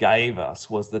engineers gave us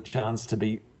was the chance to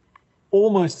be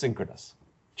almost synchronous.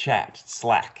 Chat,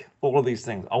 Slack, all of these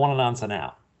things. I want an answer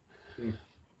now. Mm.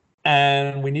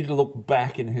 And we need to look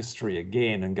back in history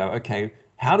again and go, okay,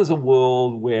 how does a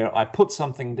world where I put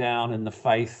something down in the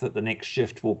faith that the next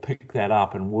shift will pick that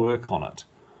up and work on it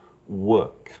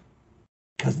work?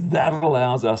 Because that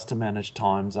allows us to manage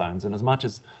time zones. And as much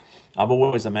as I've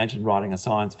always imagined writing a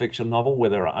science fiction novel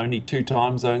where there are only 2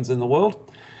 time zones in the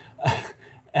world,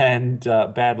 and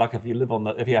bad luck if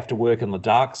you have to work on the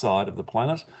dark side of the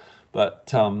planet. But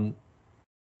that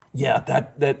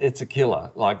it's a killer.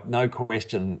 No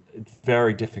question, it's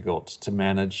very difficult to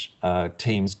manage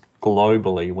teams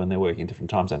globally when they're working in different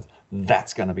time zones.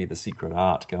 That's going to be the secret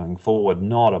art going forward,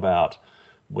 not about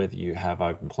whether you have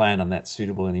open plan and that's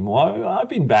suitable anymore. I've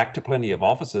been back to plenty of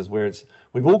offices where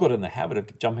we've all got in the habit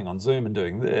of jumping on Zoom and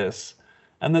doing this,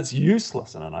 and that's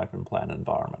useless in an open plan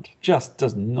environment. Just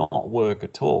does not work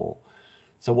at all.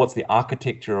 So what's the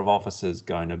architecture of offices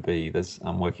going to be?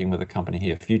 I'm working with a company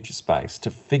here, Future Space,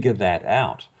 to figure that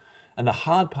out. And the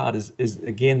hard part is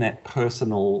again, that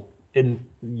personal in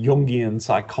Jungian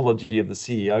psychology of the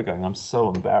CEO going, I'm so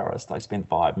embarrassed. I spent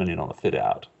 $5 million on a fit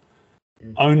out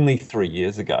only 3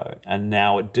 years ago, and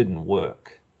now it didn't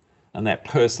work. And that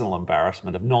personal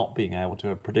embarrassment of not being able to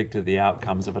have predicted the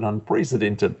outcomes of an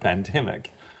unprecedented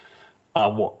pandemic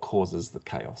are what causes the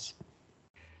chaos.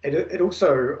 It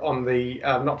also, on the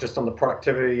not just on the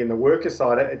productivity and the worker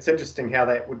side, it's interesting how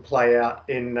that would play out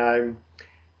in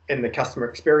the customer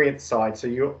experience side. So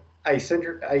you're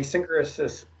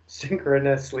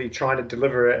synchronously trying to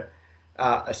deliver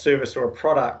a service or a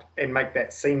product and make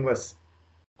that seamless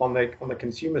on the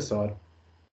consumer side.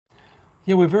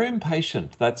 Yeah, we're very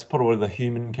impatient. That's probably the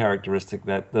human characteristic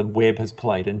that the web has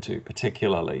played into,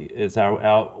 particularly, is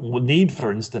our need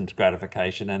for instant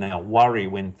gratification and our worry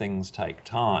when things take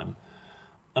time.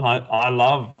 And I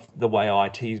love the way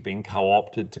IT is being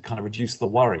co-opted to kind of reduce the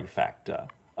worry factor.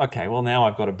 okay, well, now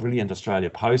I've got a brilliant Australia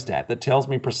Post app that tells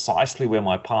me precisely where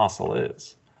my parcel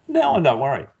is. Now I don't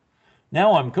worry.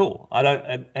 Now I'm cool. I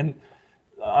don't, and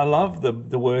I love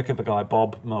the work of a guy,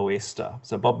 Bob Moesta.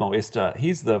 So Bob Moesta,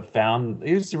 he's the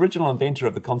original inventor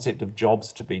of the concept of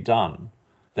jobs to be done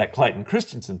that Clayton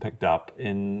Christensen picked up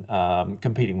in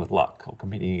Competing with Luck, or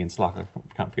Competing Against Luck. I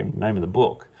can't forget the name of the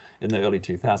book, in the early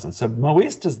 2000s. So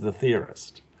Moesta's the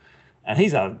theorist. And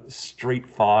he's a street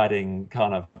fighting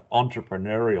kind of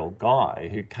entrepreneurial guy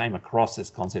who came across this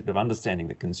concept of understanding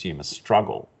the consumer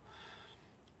struggle.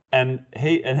 And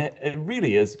it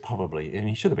really is probably, and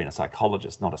he should have been a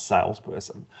psychologist, not a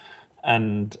salesperson.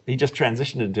 And he just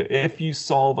transitioned into, if you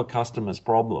solve a customer's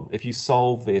problem, if you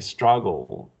solve their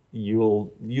struggle,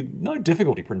 you no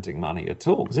difficulty printing money at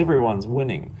all, because everyone's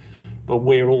winning. But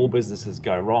where all businesses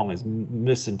go wrong is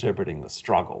misinterpreting the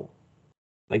struggle.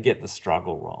 They get the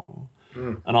struggle wrong.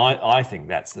 And I think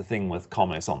that's the thing with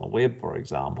commerce on the web, for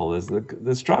example, is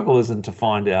the struggle isn't to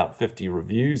find out 50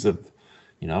 reviews of,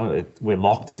 we're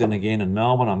locked in again in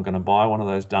Melbourne. I'm going to buy one of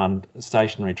those darn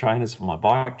stationary trainers for my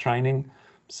bike training.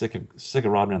 Sick of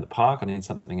riding around the park. I need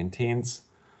something intense.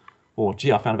 Or,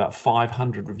 gee, I found about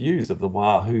 500 reviews of the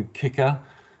Wahoo kicker,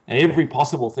 and every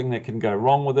possible thing that can go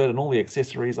wrong with it, and all the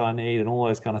accessories I need, and all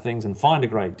those kind of things, and find a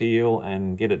great deal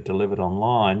and get it delivered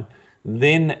online.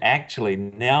 Then actually,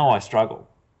 now I struggle.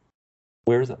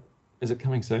 Where is it? Is it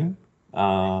coming soon?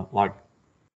 Do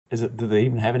they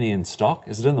even have any in stock?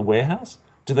 Is it in the warehouse?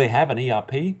 Do they have an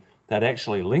ERP that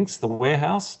actually links the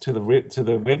warehouse to the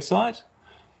website?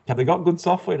 Have they got good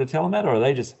software to tell them that, or are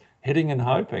they just hitting and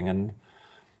hoping? And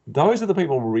those are the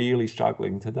people really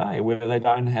struggling today, where they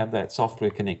don't have that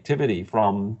software connectivity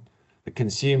from the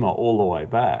consumer all the way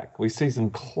back. We see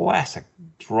some classic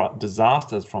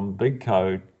disasters from big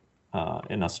code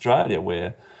in Australia,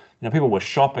 where people were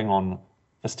shopping on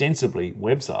ostensibly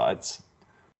websites,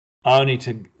 only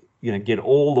to get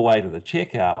all the way to the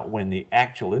checkout when the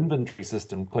actual inventory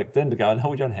system clicked in to go, no,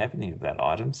 we don't have any of that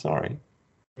item. Sorry.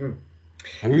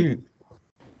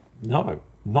 No,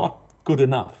 not good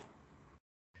enough.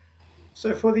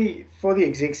 So for the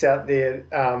execs out there,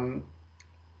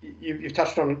 you've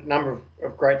touched on a number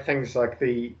of great things, like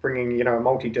the bringing a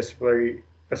multidisciplinary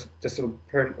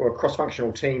or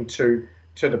cross-functional team to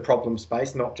the problem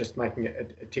space, not just making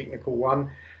it a technical one.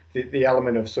 The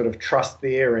element of sort of trust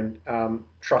there, and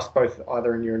trust both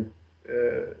either in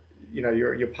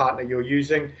your partner you're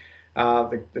using,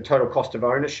 the total cost of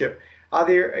ownership. Are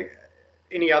there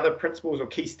any other principles or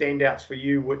key standouts for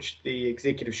you which the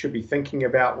executive should be thinking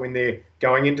about when they're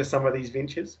going into some of these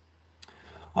ventures?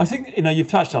 I think you've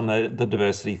touched on the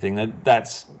diversity thing.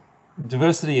 That's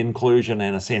diversity, inclusion,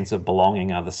 and a sense of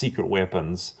belonging are the secret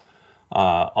weapons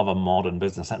of a modern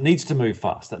business. That needs to move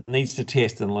fast. That needs to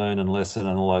test and learn and listen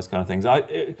and all those kind of things.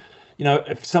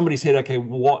 If somebody said, okay,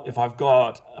 what if I've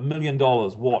got $1 million,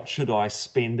 what should I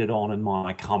spend it on in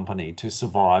my company to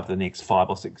survive the next 5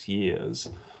 or 6 years?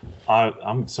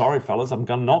 I'm sorry, fellas, I'm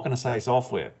not going to say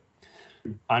software.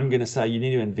 I'm going to say you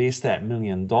need to invest that $1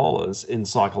 million in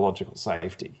psychological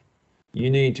safety. You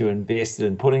need to invest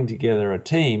in putting together a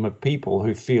team of people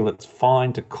who feel it's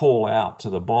fine to call out to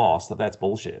the boss that that's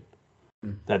bullshit,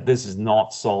 that this is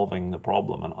not solving the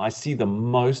problem. And I see the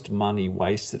most money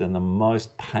wasted and the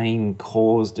most pain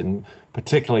caused in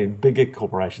particularly bigger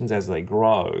corporations as they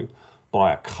grow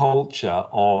by a culture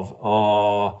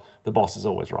of, the boss is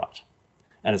always right.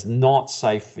 And it's not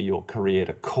safe for your career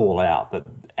to call out that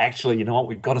actually,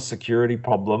 we've got a security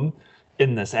problem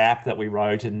in this app that we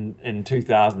wrote in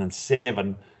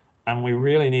 2007, and we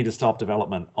really need to stop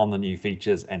development on the new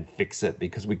features and fix it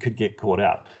because we could get caught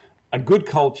out. A good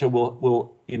culture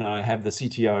will have the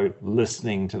CTO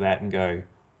listening to that and go,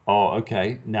 oh,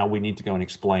 okay, now we need to go and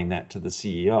explain that to the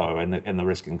CEO and the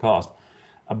risk and cost.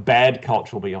 A bad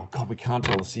culture will be, oh God, we can't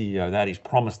tell the CEO that. He's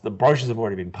promised, the brochures have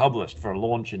already been published for a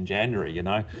launch in January,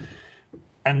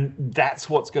 And that's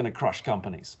what's going to crush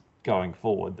companies going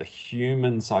forward, the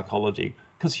human psychology,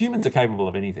 because humans are capable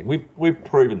of anything. We've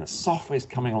proven the software's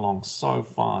coming along so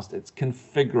fast. It's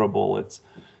configurable.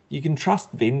 You can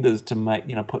trust vendors to make,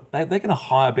 they're going to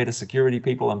hire better security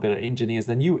people and better engineers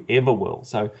than you ever will.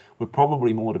 So we're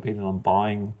probably more dependent on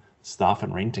buying stuff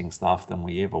and renting stuff than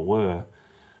we ever were.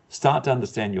 Start to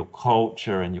understand your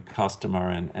culture and your customer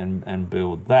and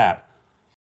build that.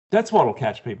 That's what will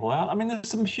catch people out. I mean, there's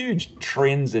some huge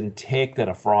trends in tech that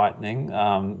are frightening.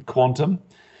 Quantum,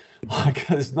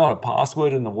 there's not a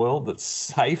password in the world that's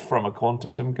safe from a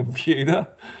quantum computer.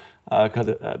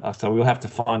 So we'll have to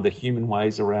find the human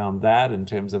ways around that in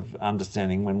terms of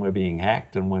understanding when we're being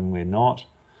hacked and when we're not.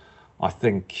 I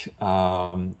think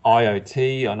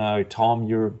IoT, I know, Tom,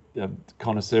 you're a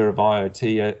connoisseur of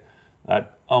IoT.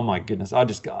 Oh my goodness, I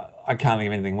can't think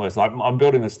of anything worse. I'm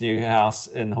building this new house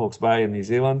in Hawke's Bay in New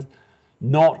Zealand.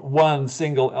 Not one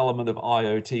single element of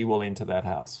IoT will enter that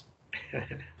house.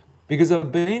 Because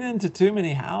I've been into too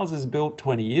many houses built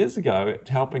 20 years ago,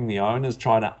 helping the owners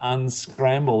try to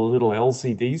unscramble little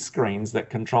LCD screens that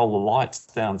control the lights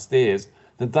downstairs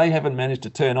that they haven't managed to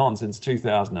turn on since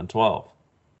 2012.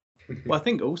 Well, I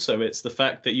think also it's the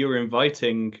fact that you're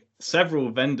inviting several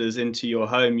vendors into your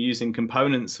home using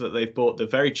components that they've bought the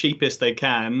very cheapest they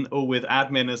can, all with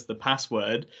admin as the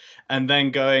password, and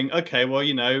then going, okay, well,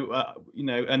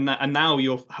 and now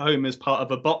your home is part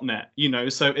of a botnet,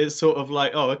 so it's sort of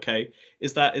like, oh, okay,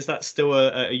 is that still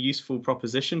a useful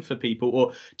proposition for people,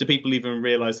 or do people even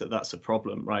realize that that's a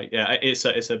problem, right? Yeah, it's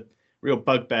a real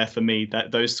bugbear for me, that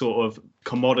those sort of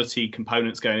commodity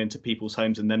components going into people's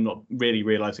homes and them not really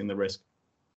realizing the risk.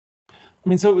 I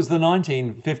mean, so it was the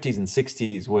 1950s and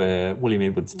 60s where William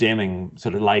Edwards Deming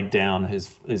sort of laid down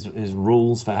his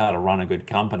rules for how to run a good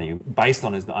company based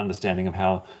on his understanding of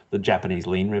how the Japanese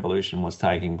lean revolution was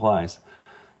taking place.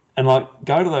 And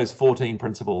go to those 14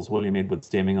 principles, William Edwards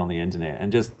Deming, on the internet,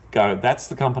 and just go, that's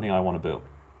the company I want to build,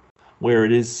 where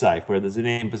it is safe, where there's an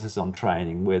emphasis on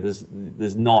training, where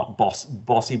there's not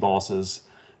bossy bosses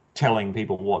telling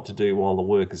people what to do while the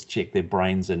workers check their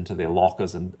brains into their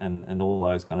lockers and all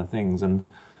those kind of things. And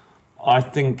I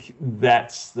think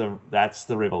that's the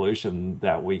revolution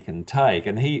that we can take.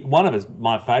 And one of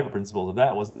my favorite principles of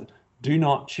that was, do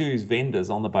not choose vendors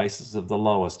on the basis of the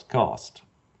lowest cost.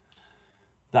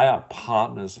 They are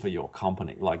partners for your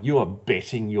company. Like, you are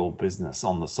betting your business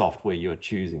on the software you're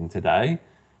choosing today,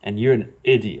 and you're an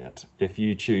idiot if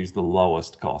you choose the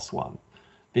lowest cost one,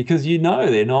 because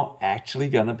they're not actually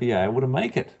going to be able to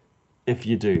make it if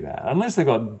you do that, unless they've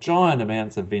got giant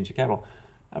amounts of venture capital.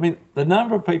 I mean, the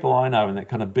number of people I know in that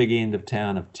kind of big end of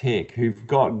town of tech who've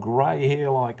got grey hair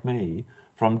like me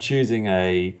from choosing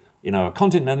a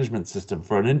content management system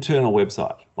for an internal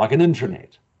website, like an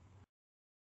intranet,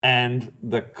 and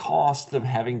the cost of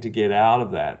having to get out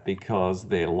of that because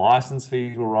their license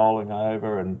fees were rolling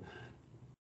over, and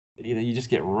you just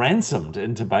get ransomed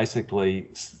into basically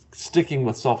sticking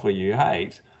with software you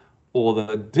hate, or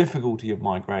the difficulty of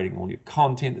migrating all your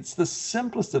content. It's the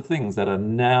simplest of things that are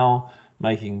now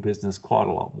making business quite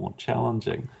a lot more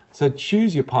challenging. So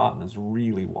choose your partners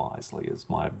really wisely is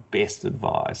my best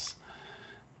advice,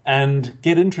 and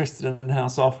get interested in how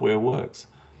software works.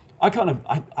 I'm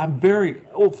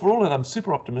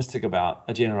super optimistic about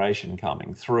a generation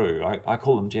coming through. I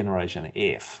call them Generation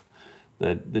F.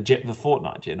 The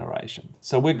Fortnite generation.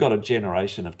 So we've got a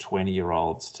generation of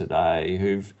 20-year-olds today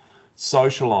who've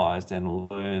socialized and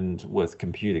learned with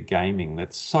computer gaming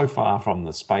that's so far from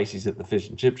the spaces at the fish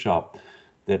and chip shop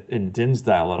that in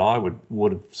Dinsdale that I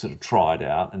would have sort of tried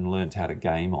out and learned how to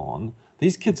game on.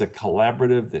 These kids are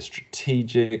collaborative, they're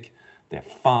strategic, they're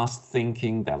fast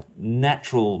thinking, they're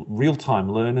natural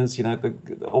real-time learners.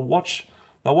 They'll watch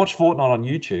Fortnite on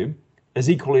YouTube as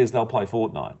equally as they'll play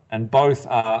Fortnite, and both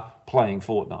are playing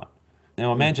Fortnite.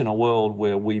 Now imagine a world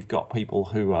where we've got people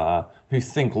who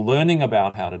think learning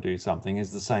about how to do something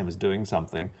is the same as doing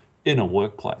something in a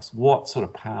workplace. What sort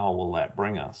of power will that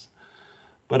bring us?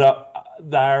 But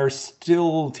they're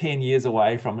still 10 years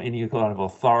away from any kind of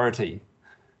authority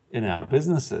in our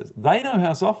businesses. They know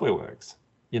how software works,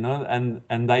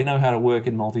 and they know how to work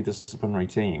in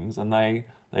multidisciplinary teams, and they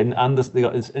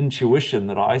got this intuition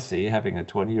that I see having a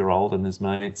 20-year-old and his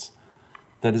mates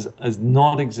that does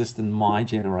not exist in my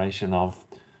generation of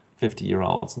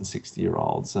 50-year-olds and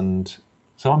 60-year-olds. And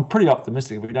so I'm pretty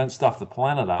optimistic if we don't stuff the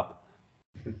planet up,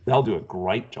 they'll do a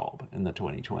great job in the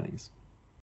 2020s.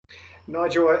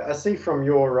 Nigel, I see from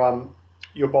your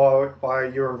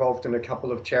bio you're involved in a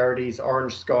couple of charities,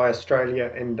 Orange Sky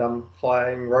Australia and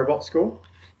Flying Robot School.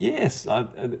 Yes,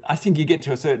 I think you get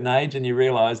to a certain age and you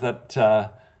realise that,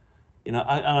 and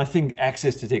I think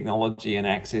access to technology and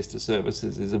access to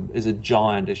services is a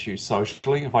giant issue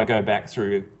socially. If I go back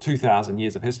through 2,000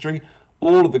 years of history,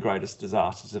 all of the greatest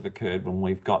disasters have occurred when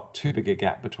we've got too big a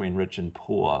gap between rich and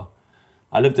poor.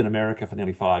 I lived in America for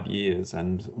nearly 5 years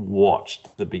and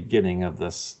watched the beginning of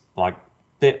this,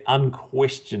 they're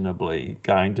unquestionably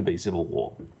going to be civil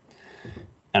war.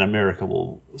 And America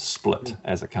will split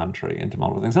as a country into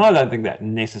multiple things. And I don't think that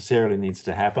necessarily needs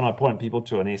to happen. I point people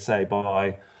to an essay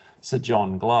by Sir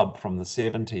John Glubb from the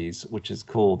 70s, which is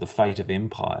called The Fate of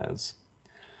Empires.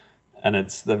 And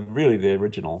it's really the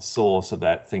original source of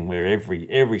that thing where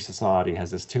every society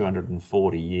has this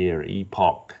 240-year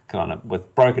epoch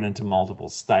broken into multiple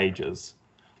stages,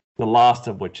 the last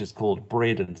of which is called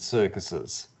bread and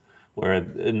circuses, Where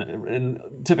in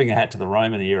tipping a hat to the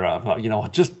Roman era, I thought, you know,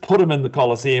 just put them in the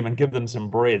Colosseum and give them some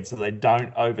bread so they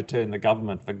don't overturn the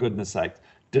government, for goodness sake.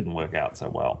 Didn't work out so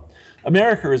well.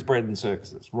 America is bread and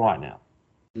circuses right now.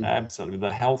 Absolutely.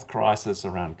 The health crisis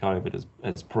around COVID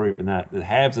has proven that the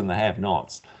haves and the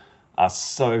have-nots are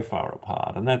so far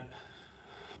apart. And that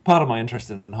part of my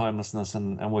interest in homelessness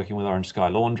and working with Orange Sky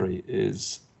Laundry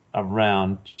is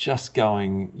around just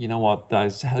going, you know what,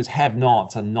 those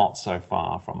have-nots are not so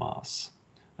far from us.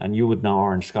 And you would know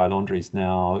Orange Sky Laundry's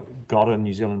now got a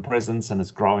New Zealand presence and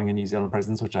is growing a New Zealand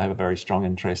presence, which I have a very strong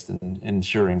interest in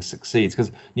ensuring succeeds,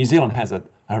 because New Zealand has a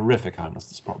horrific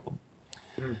homelessness problem.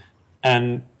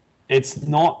 And it's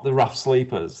not the rough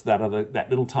sleepers that are that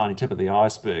little tiny tip of the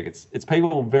iceberg. It's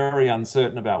people very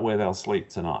uncertain about where they'll sleep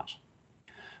tonight.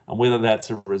 And whether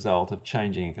that's a result of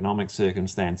changing economic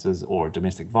circumstances or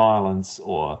domestic violence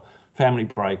or family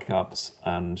breakups.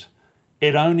 And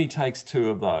it only takes two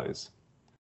of those.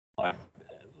 Like,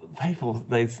 people,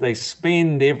 they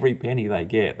spend every penny they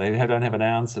get. They don't have an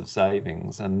ounce of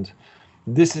savings. And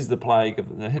this is the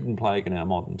hidden plague in our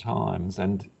modern times.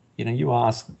 And, you know, you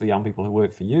ask the young people who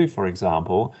work for you, for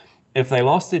example, if they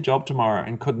lost their job tomorrow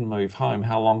and couldn't move home,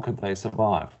 how long could they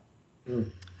survive?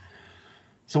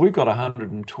 So we've got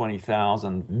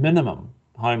 120,000 minimum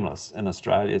homeless in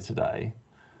Australia today,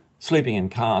 sleeping in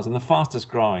cars, and the fastest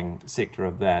growing sector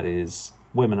of that is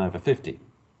women over 50.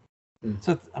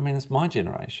 So, I mean, it's my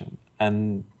generation,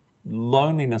 and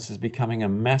loneliness is becoming a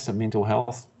massive mental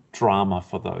health drama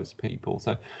for those people.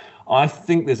 So I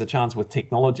think there's a chance with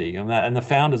technology, and the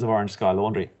founders of Orange Sky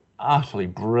Laundry, utterly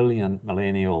brilliant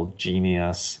millennial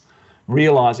genius,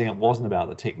 realizing it wasn't about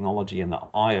the technology and the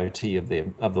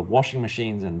IoT of the washing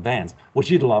machines and vans,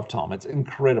 which you'd love, Tom. It's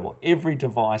incredible. Every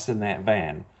device in that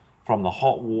van, from the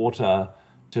hot water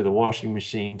to the washing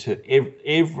machine to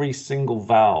every single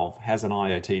valve, has an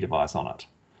IoT device on it.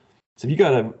 So if you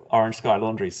go to Orange Sky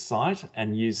Laundry's site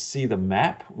and you see the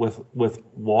map with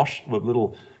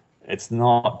little, it's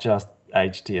not just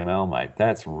HTML, mate.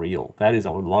 That's real. That is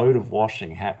a load of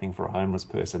washing happening for a homeless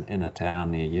person in a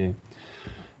town near you.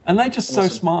 And they're just so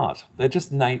smart. They're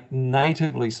just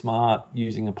natively smart,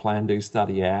 using a Plan, Do,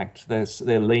 Study, Act. They're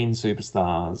lean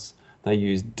superstars. They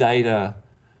use data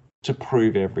to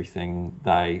prove everything.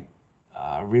 They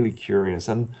are really curious.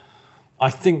 And I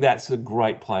think that's a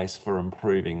great place for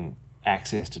improving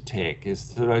access to tech, is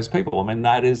to those people. I mean,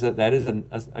 that is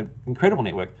an incredible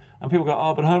network. And people go,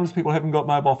 oh, but homeless people haven't got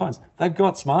mobile phones. They've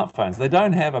got smartphones. They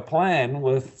don't have a plan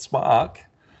with Spark,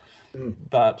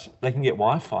 but they can get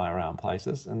Wi-Fi around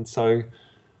places. And so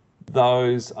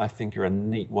those, I think, are a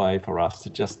neat way for us to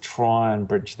just try and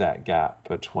bridge that gap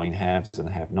between haves and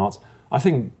have-nots. I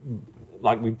think,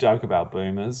 like we joke about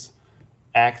boomers,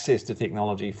 access to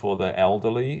technology for the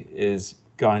elderly is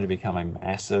going to become a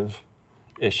massive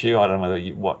issue. I don't know whether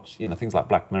you watch, things like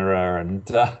Black Mirror and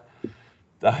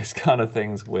those kind of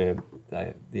things where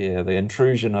the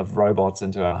intrusion of robots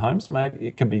into our homes, maybe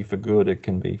it can be for good, it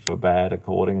can be for bad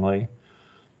accordingly.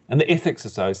 And the ethics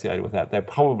associated with that, they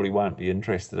probably won't be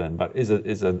interested in, but is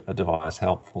a device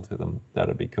helpful to them?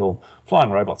 That'd be cool. Flying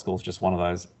robot school is just one of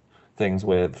those things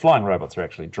where flying robots are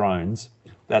actually drones.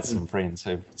 That's some friends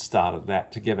who've started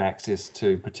that to give access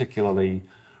to particularly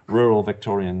rural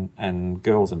Victorian and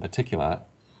girls in particular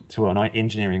to an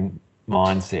engineering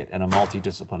mindset and a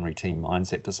multidisciplinary team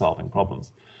mindset to solving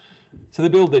problems. So they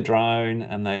build their drone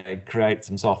and they create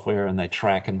some software and they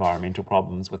track environmental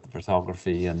problems with the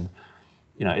photography, and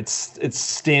it's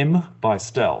STEM by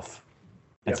stealth.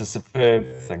 It's a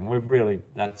superb thing.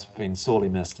 That's been sorely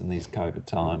missed in these COVID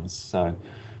times. So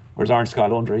whereas Orange Sky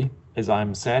Laundry is,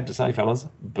 I'm sad to say, fellas,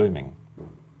 booming.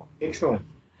 Excellent.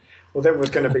 Well, that was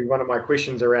going to be one of my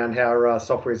questions around how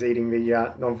software is eating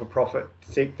the non-for-profit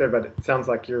sector, but it sounds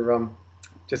like you're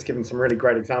just giving some really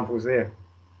great examples there.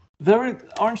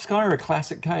 Orange Sky are a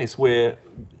classic case where,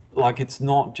 like, it's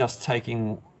not just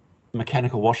taking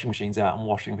mechanical washing machines out and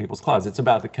washing people's clothes. It's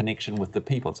about the connection with the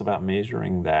people. It's about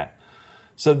measuring that.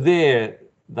 So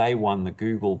they won the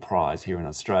Google Prize here in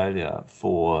Australia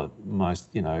for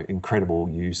most, incredible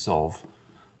use of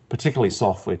particularly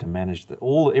software to manage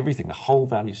everything, the whole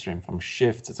value stream from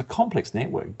shifts. It's a complex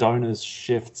network: donors,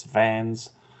 shifts,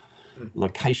 vans,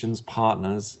 locations,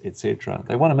 partners, etc.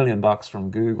 They won $1 million from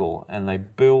Google, and they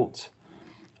built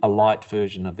a light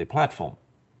version of their platform.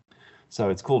 So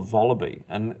it's called Volaby.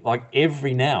 And like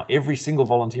every single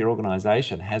volunteer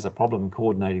organization has a problem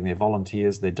coordinating their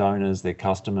volunteers, their donors, their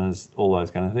customers, all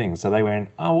those kind of things. So they went,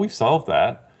 oh, we've solved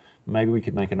that. Maybe we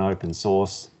could make an open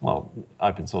source in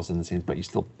the sense, but you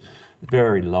still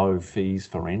very low fees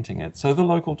for renting it. So the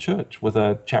local church with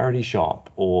a charity shop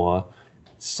or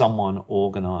someone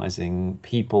organising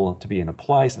people to be in a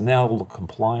place, and now all the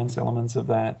compliance elements of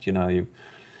that. You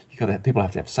got to people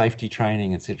have to have safety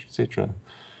training, etc., etc.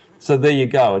 So there you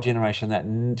go, a generation that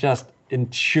just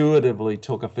intuitively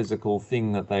took a physical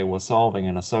thing that they were solving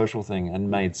and a social thing and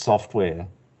made software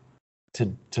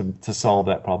to solve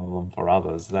that problem for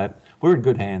others. That we're in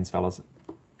good hands, fellas.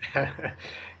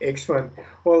 Excellent.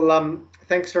 Well,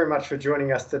 thanks very much for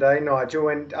joining us today, Nigel.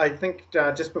 And I think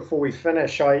just before we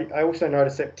finish, I also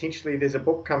noticed that potentially there's a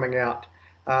book coming out,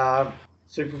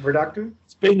 Super Productive.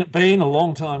 It's been a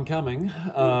long time coming.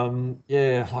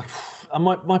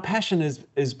 My passion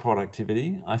is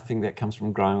productivity. I think that comes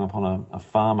from growing up on a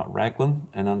farm at Raglan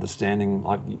and understanding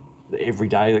like every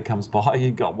day that comes by,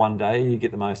 you got one day, you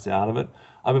get the most out of it.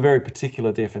 I have a very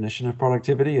particular definition of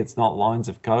productivity. It's not lines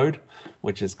of code,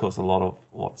 which is, of course, a lot of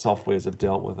what softwares have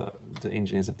dealt with, the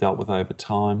engineers have dealt with over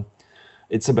time.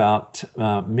 It's about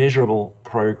measurable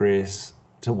progress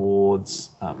towards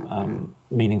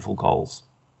meaningful goals.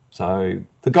 So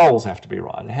the goals have to be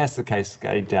right. It has to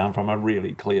cascade down from a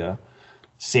really clear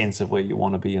sense of where you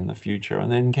want to be in the future. And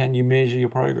then can you measure your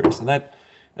progress? And that,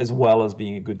 as well as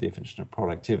being a good definition of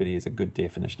productivity, is a good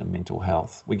definition of mental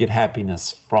health. We get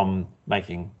happiness from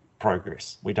making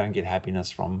progress. We don't get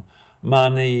happiness from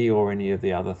money or any of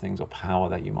the other things or power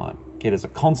that you might get as a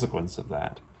consequence of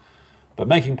that. But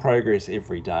making progress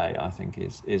every day, I think,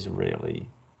 is really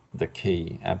the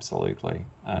key, absolutely.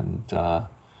 And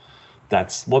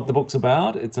that's what the book's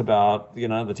about. It's about,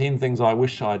 the 10 things I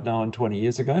wish I'd known 20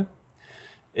 years ago.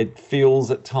 It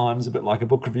feels at times a bit like a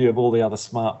book review of all the other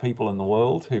smart people in the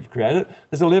world who've created it.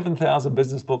 There's 11,000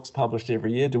 business books published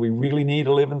every year. Do we really need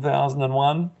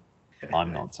 11,001?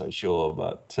 I'm not so sure,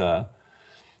 but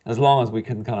as long as we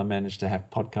can kind of manage to have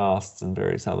podcasts and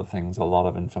various other things, a lot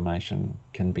of information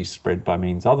can be spread by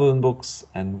means other than books,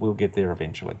 and we'll get there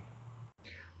eventually.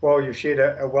 Well, you've shared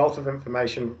a wealth of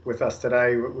information with us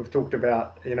today. We've talked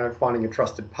about, finding a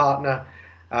trusted partner,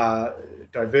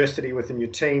 diversity within your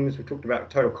teams. We talked about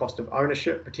total cost of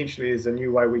ownership. Potentially is a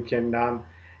new way we can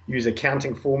use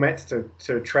accounting formats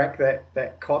to track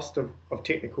that cost of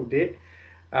technical debt.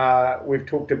 We've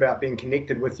talked about being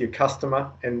connected with your customer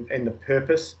and the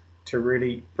purpose to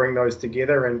really bring those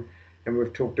together. And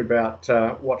we've talked about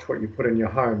watch what you put in your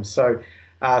home. So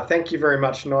thank you very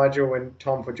much, Nigel and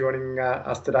Tom, for joining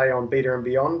us today on Beta and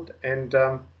Beyond. And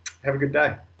have a good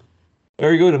day.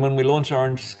 Very good. And when we launch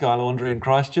Orange Sky Laundry in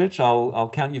Christchurch, I'll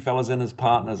count you fellas in as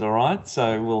partners, all right?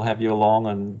 So we'll have you along,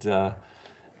 and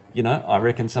I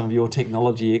reckon some of your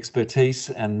technology expertise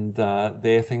and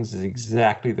their things is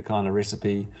exactly the kind of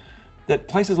recipe that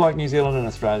places like New Zealand and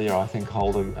Australia, I think,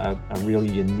 hold a really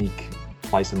unique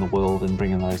place in the world in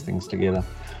bringing those things together.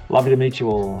 Lovely to meet you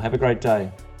all. Have a great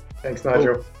day. Thanks,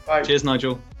 Nigel. Cool. Bye. Cheers,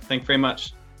 Nigel. Thank you very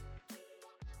much.